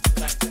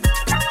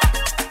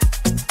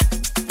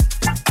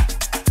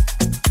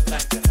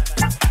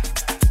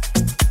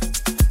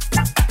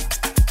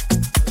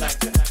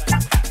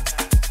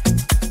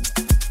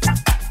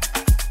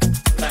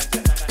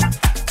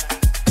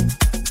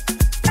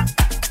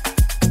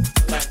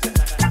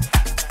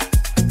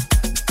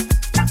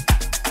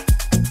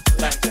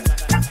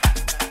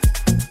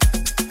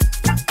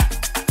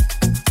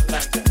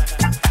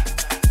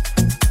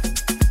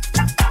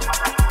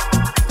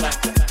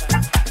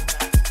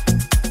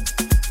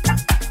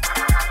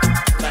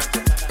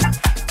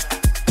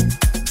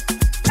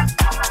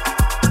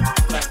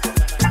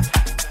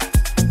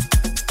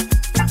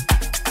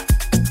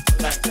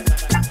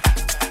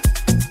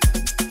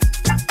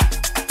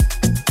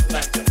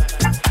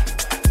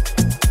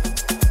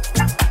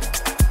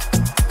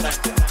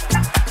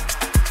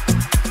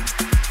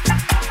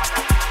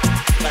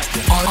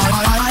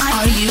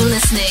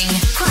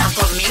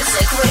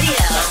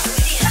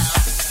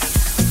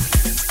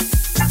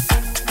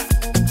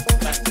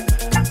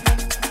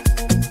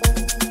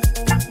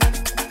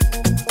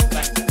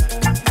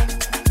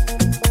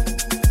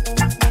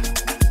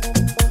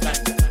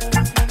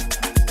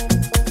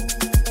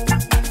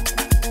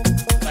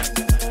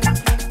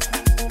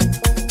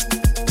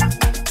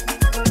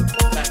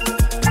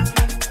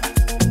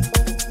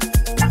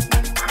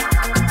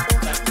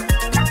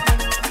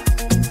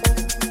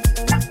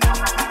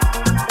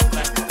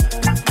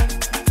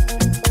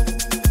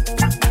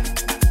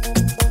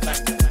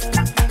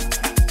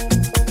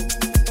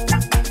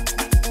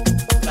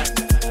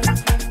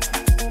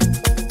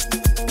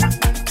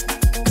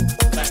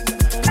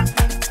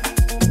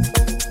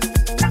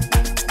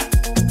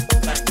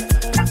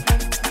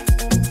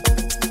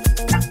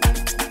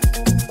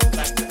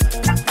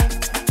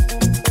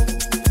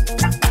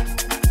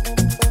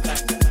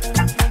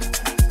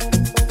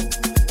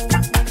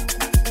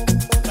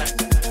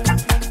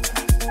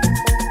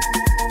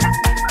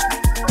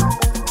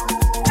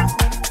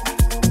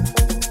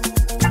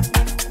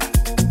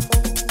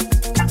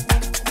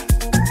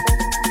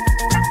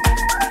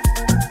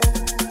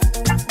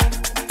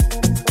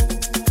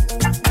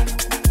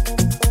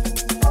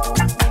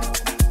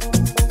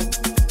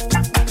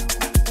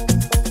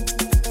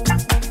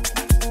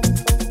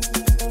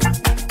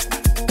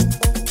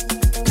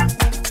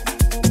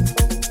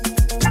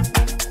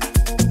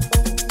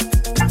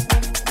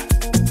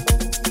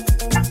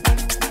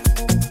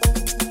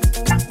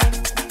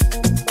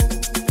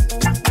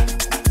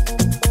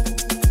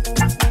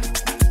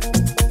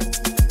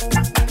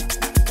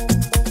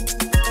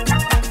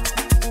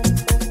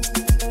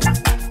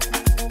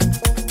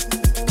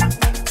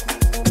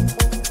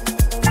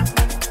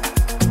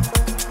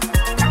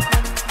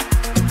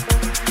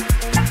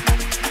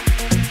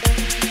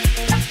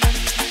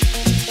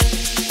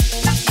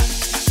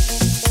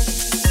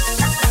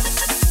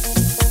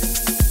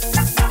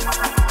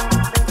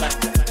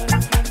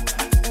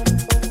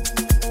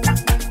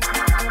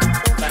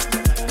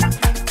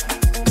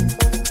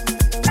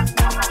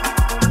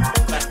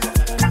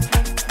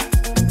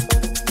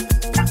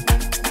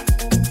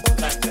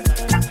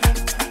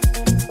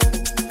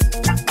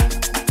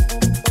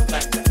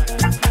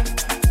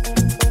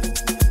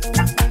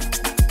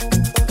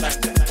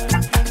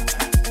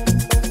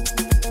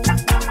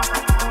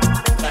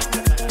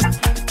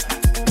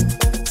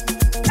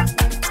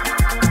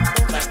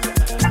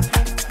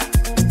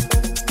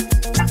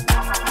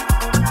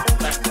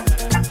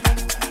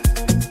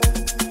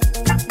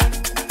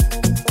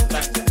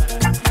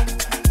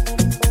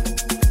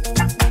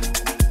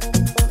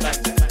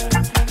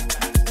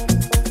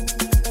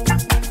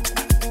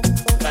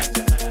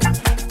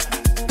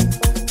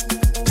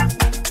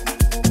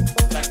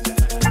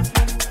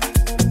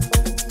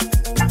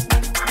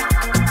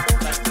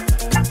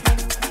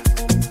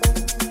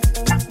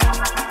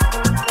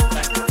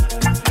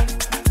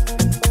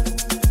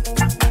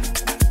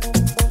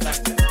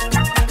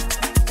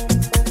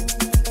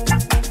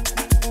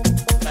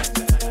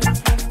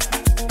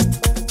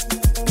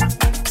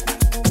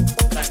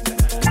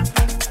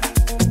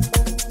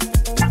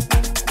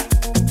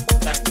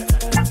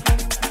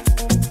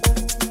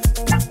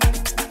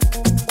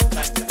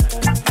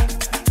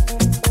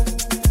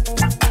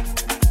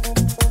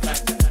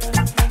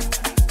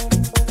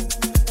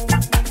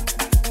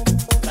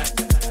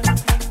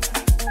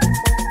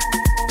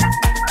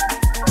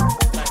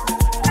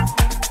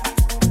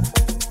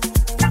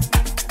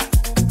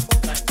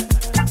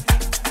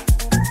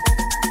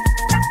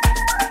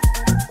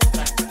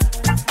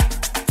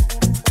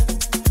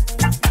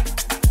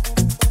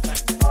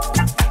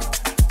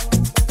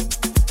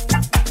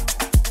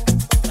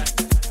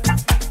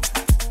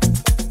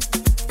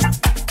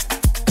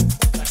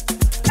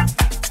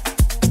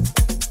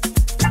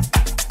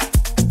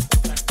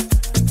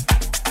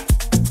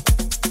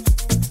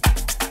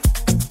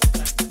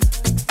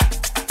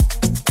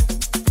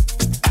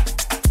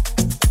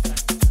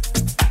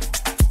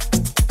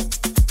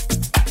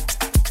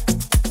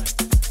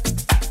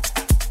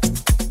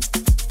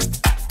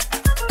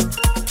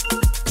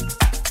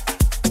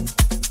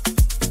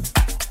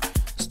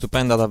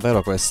 stupenda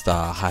davvero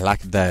questa I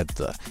Like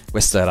That.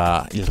 Questo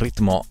era il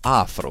ritmo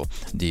afro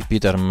di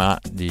Peter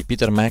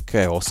Mac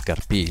e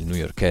Oscar P, il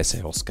newyorkese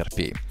Oscar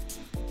P.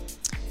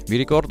 Vi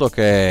ricordo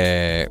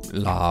che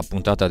la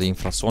puntata di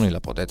Infrasuoni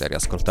la potete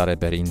riascoltare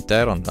per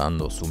intero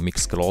andando su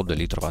Mixcloud,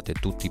 lì trovate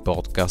tutti i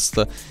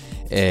podcast.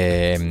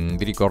 E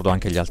vi ricordo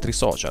anche gli altri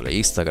social,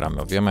 Instagram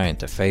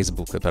ovviamente,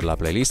 Facebook per la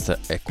playlist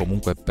e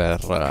comunque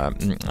per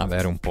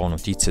avere un po'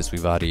 notizie sui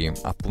vari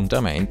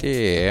appuntamenti,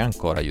 e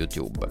ancora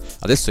YouTube.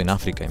 Adesso in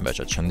Africa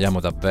invece ci andiamo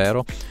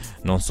davvero,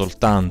 non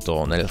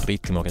soltanto nel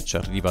ritmo che ci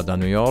arriva da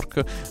New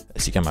York.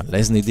 Si chiama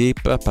Lesney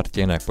Deep,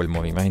 appartiene a quel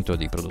movimento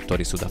di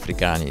produttori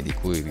sudafricani di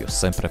cui vi ho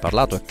sempre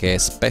parlato e che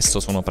spesso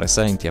sono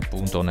presenti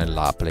appunto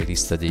nella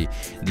playlist di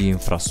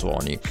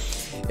Infrasuoni.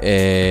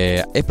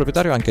 È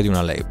proprietario anche di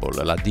una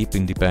label, la Deep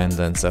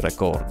Independence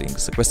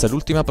Recordings. Questa è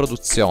l'ultima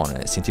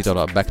produzione, si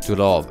intitola Back to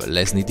Love,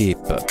 Lesney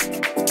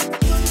Deep.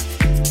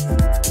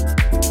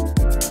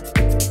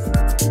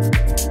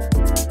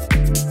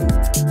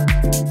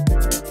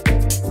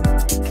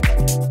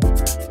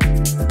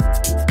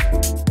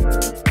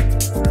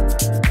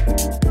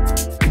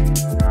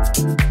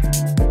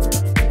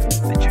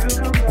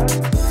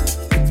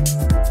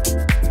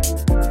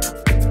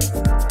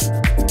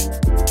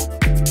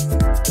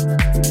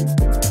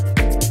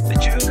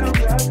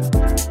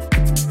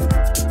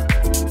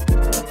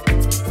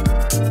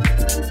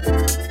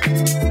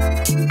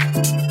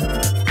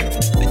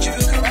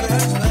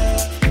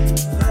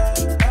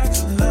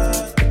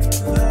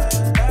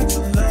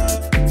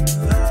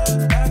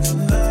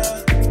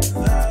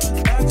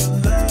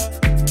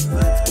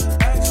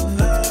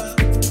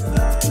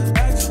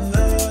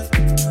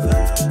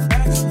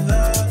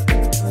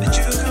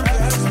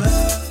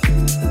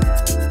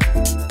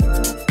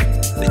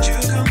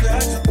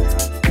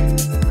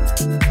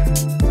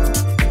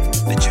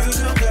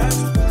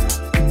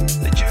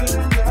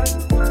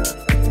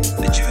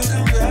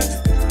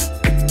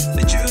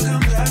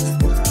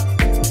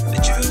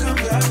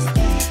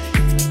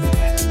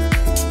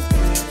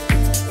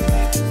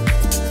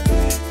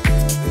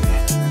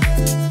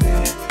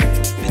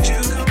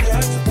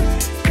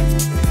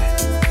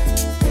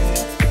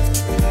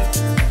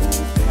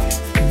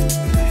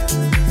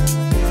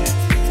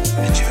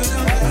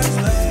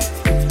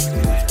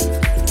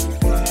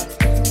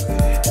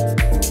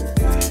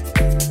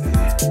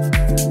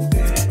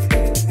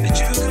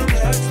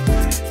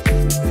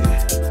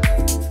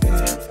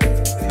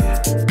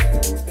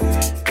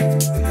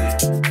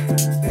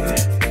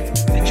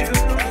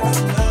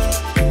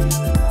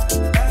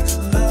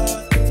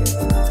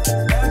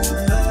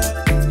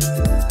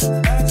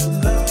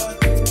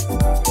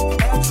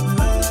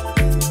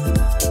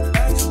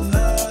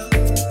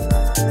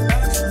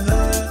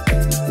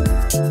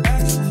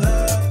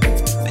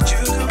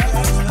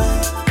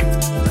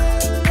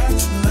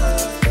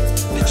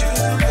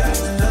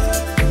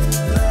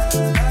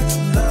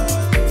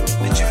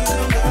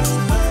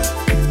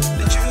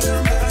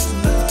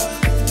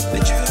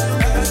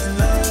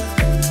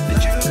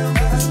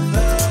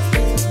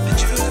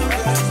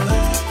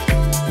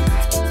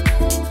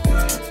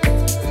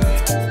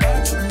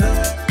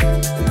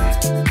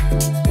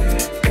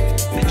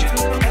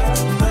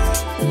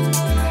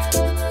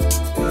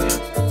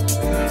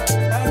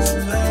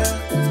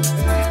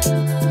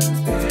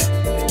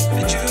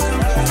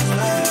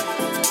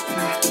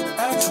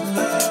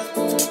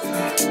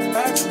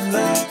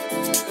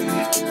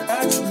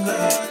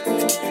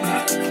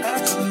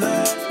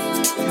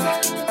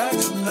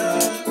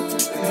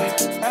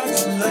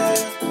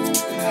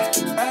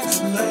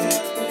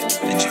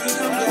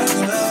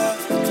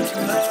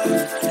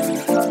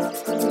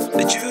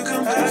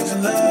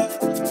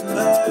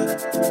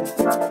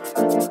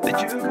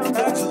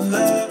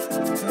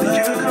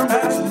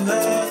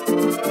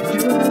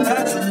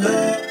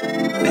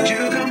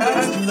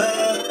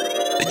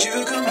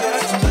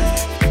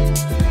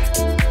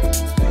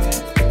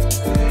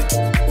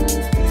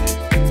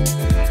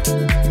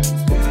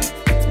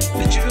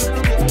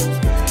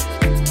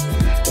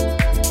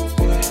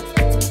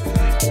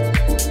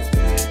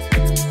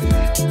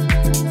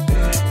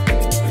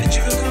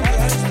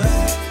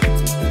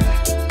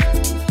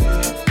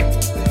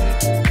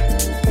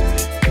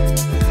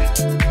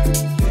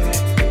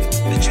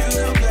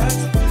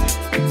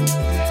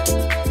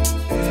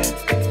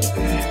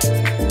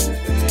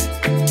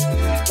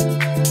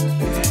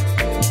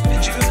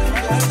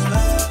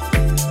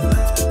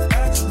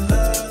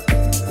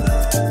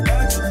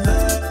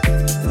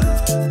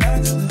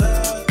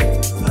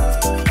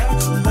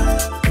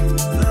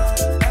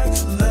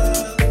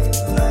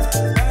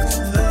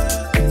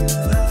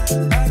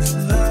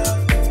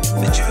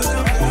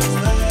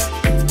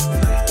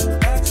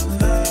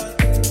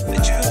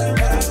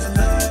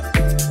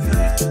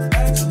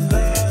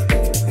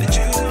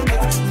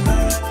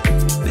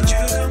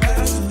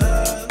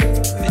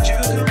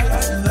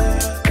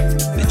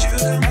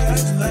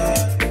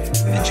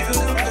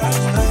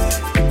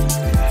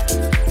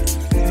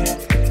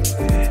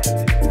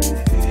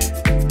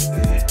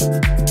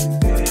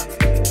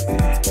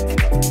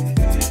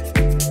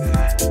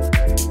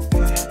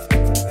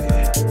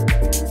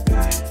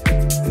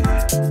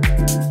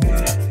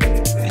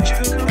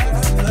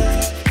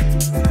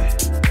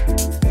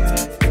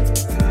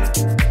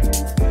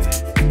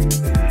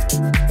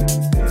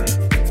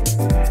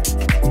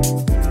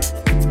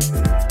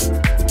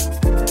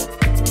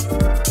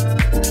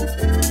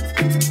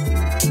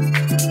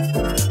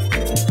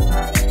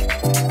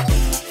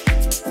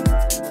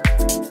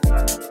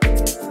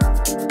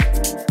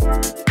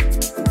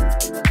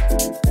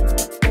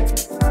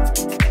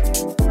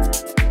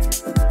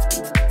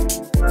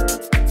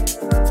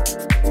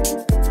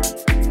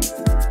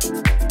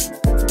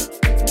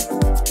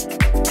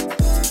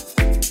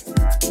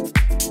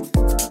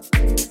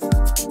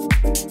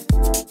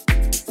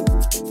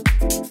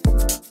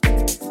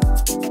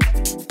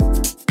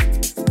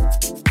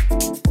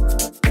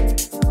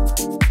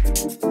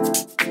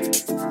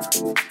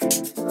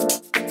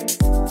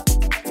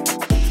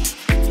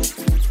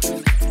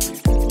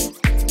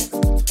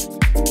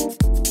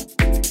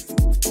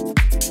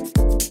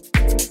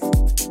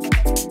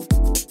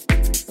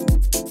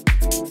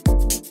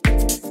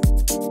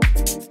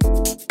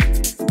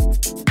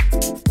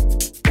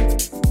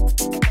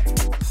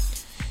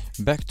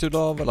 Back to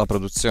Love, la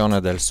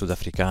produzione del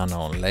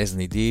sudafricano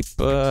Leslie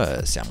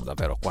Deep, siamo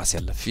davvero quasi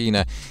alla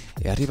fine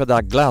e arriva da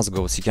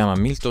Glasgow, si chiama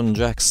Milton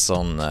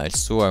Jackson, il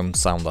suo è un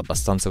sound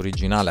abbastanza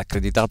originale,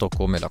 accreditato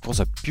come la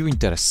cosa più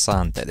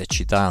interessante ed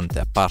eccitante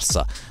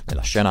apparsa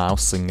nella scena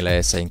house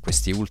inglese in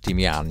questi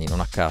ultimi anni.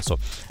 Non a caso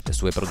le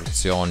sue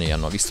produzioni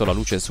hanno visto la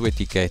luce su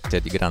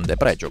etichette di grande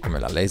pregio come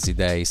la Lazy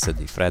Days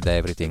di Fred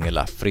Everything e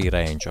la Free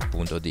Range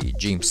appunto di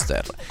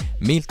Jimster.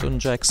 Milton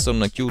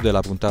Jackson chiude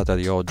la puntata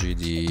di oggi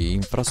di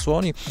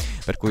Infrasuoni,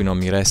 per cui non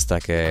mi resta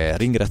che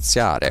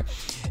ringraziare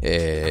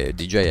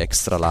DJ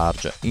Extra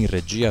Large in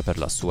regia per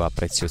la sua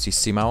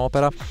preziosissima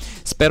opera.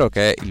 Spero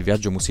che il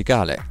viaggio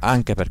musicale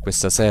anche per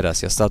questa sera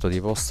sia stato di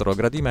vostro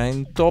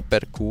gradimento,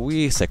 per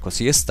cui se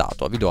così è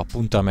stato vi do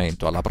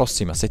appuntamento alla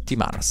prossima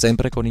settimana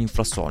sempre con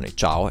Infrasuoni.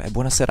 Ciao e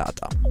buona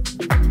serata.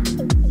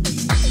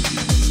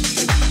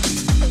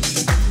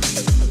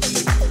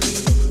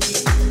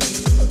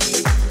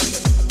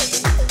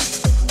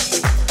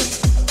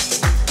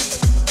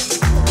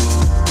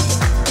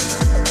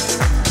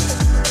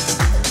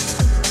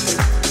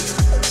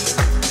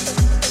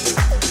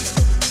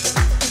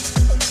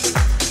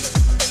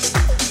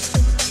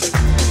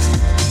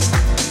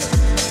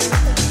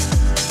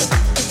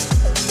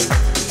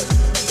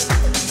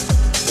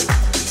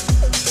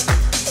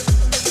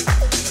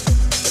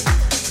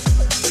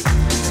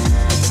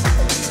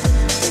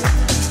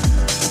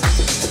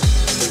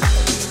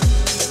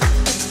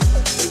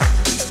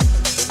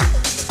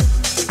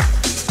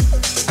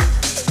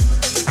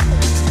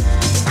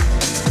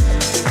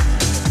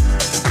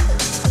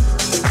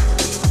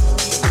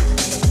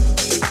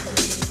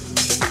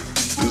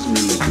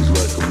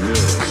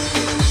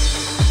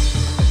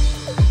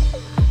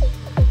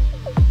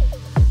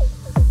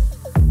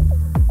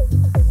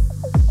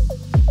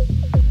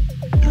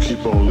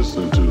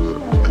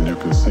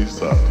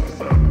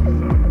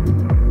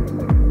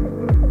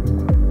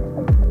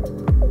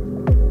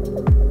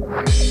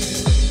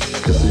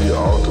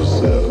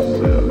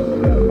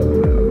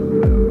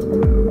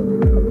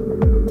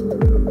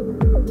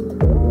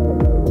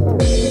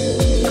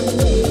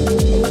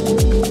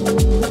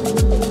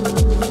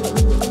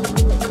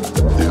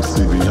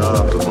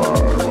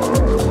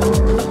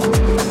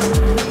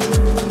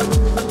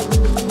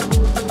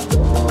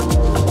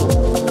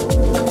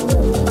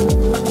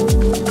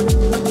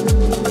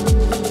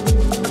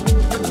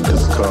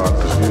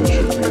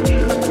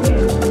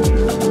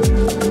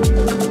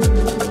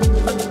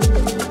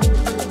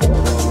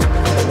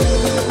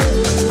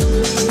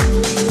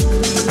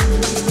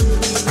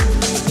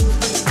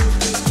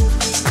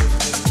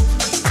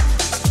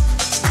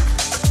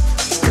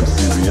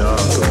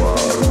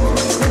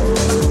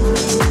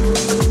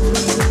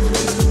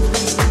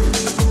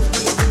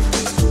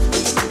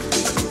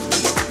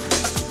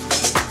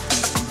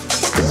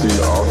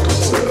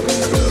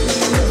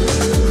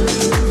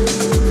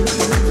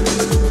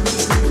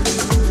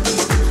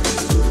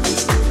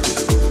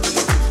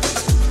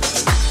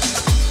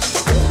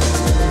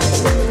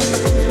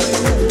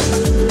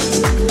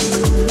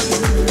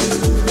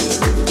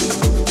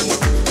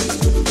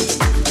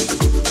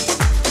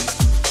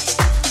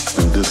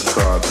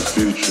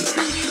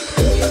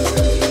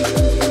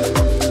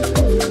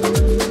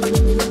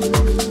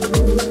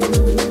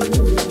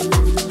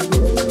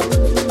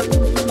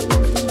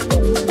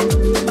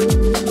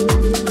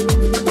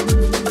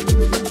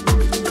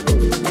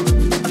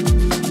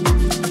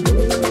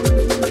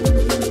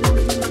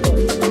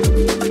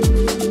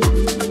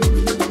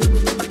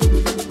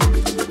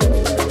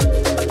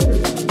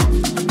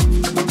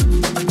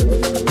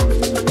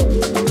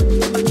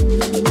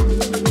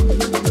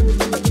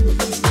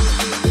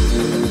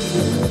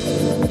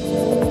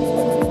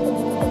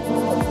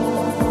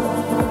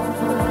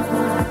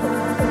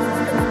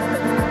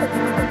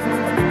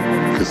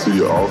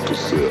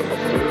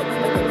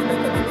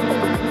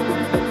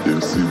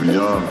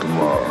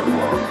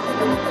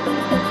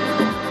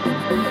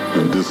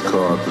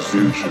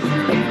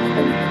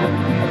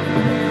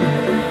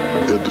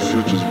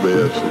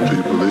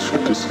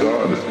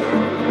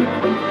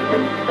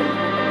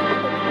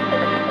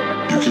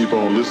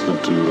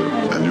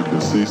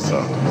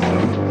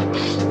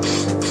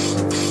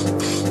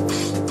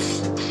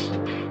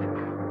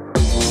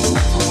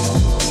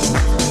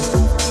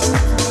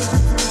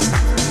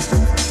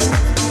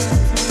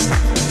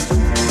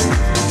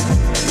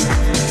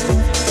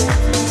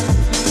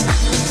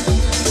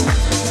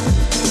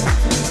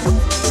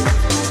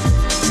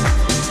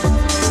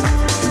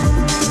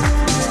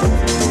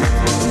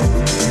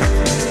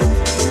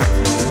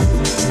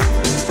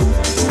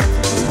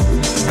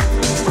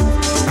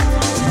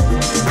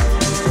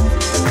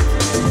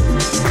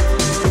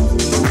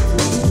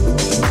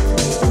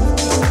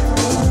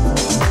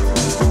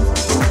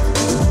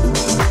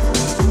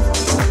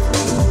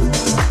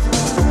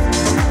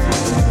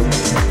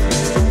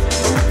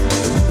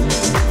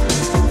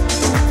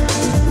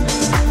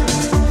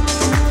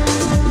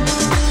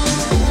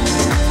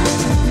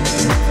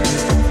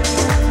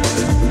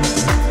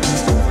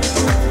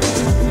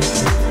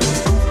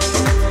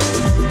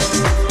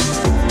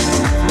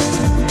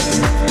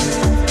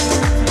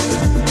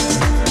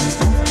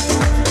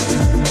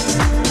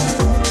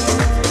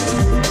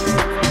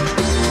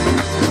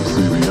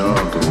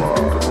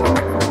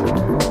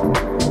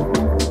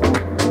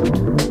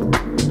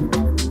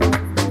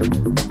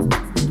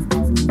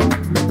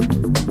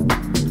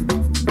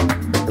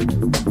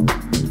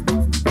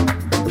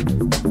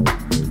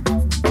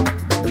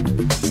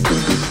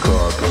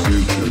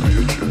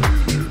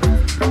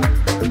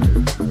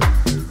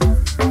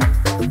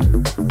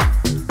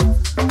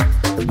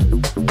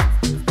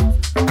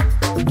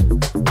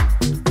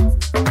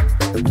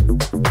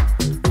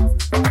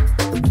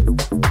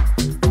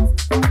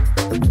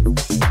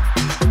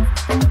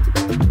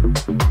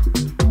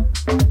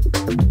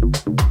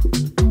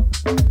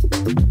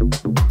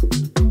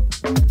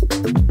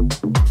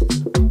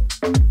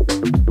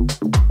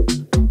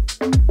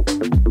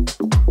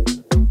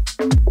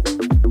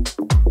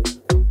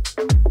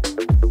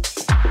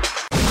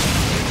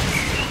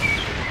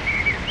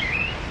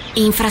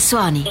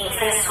 Infrasuoni.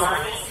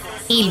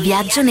 Il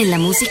viaggio nella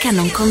musica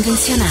non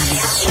convenzionale.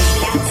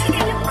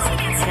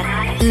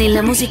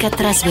 Nella musica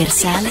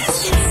trasversale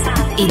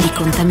e di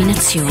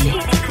contaminazione.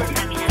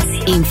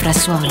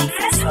 Infrasuoni.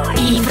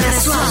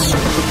 Infrasuoni.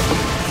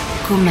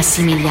 Con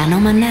Massimiliano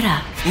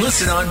Mannarà.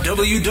 Listen on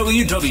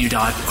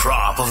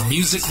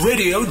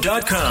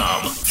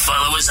www.cropofmusicradio.com.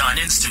 Follow us on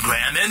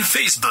Instagram and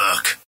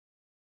Facebook.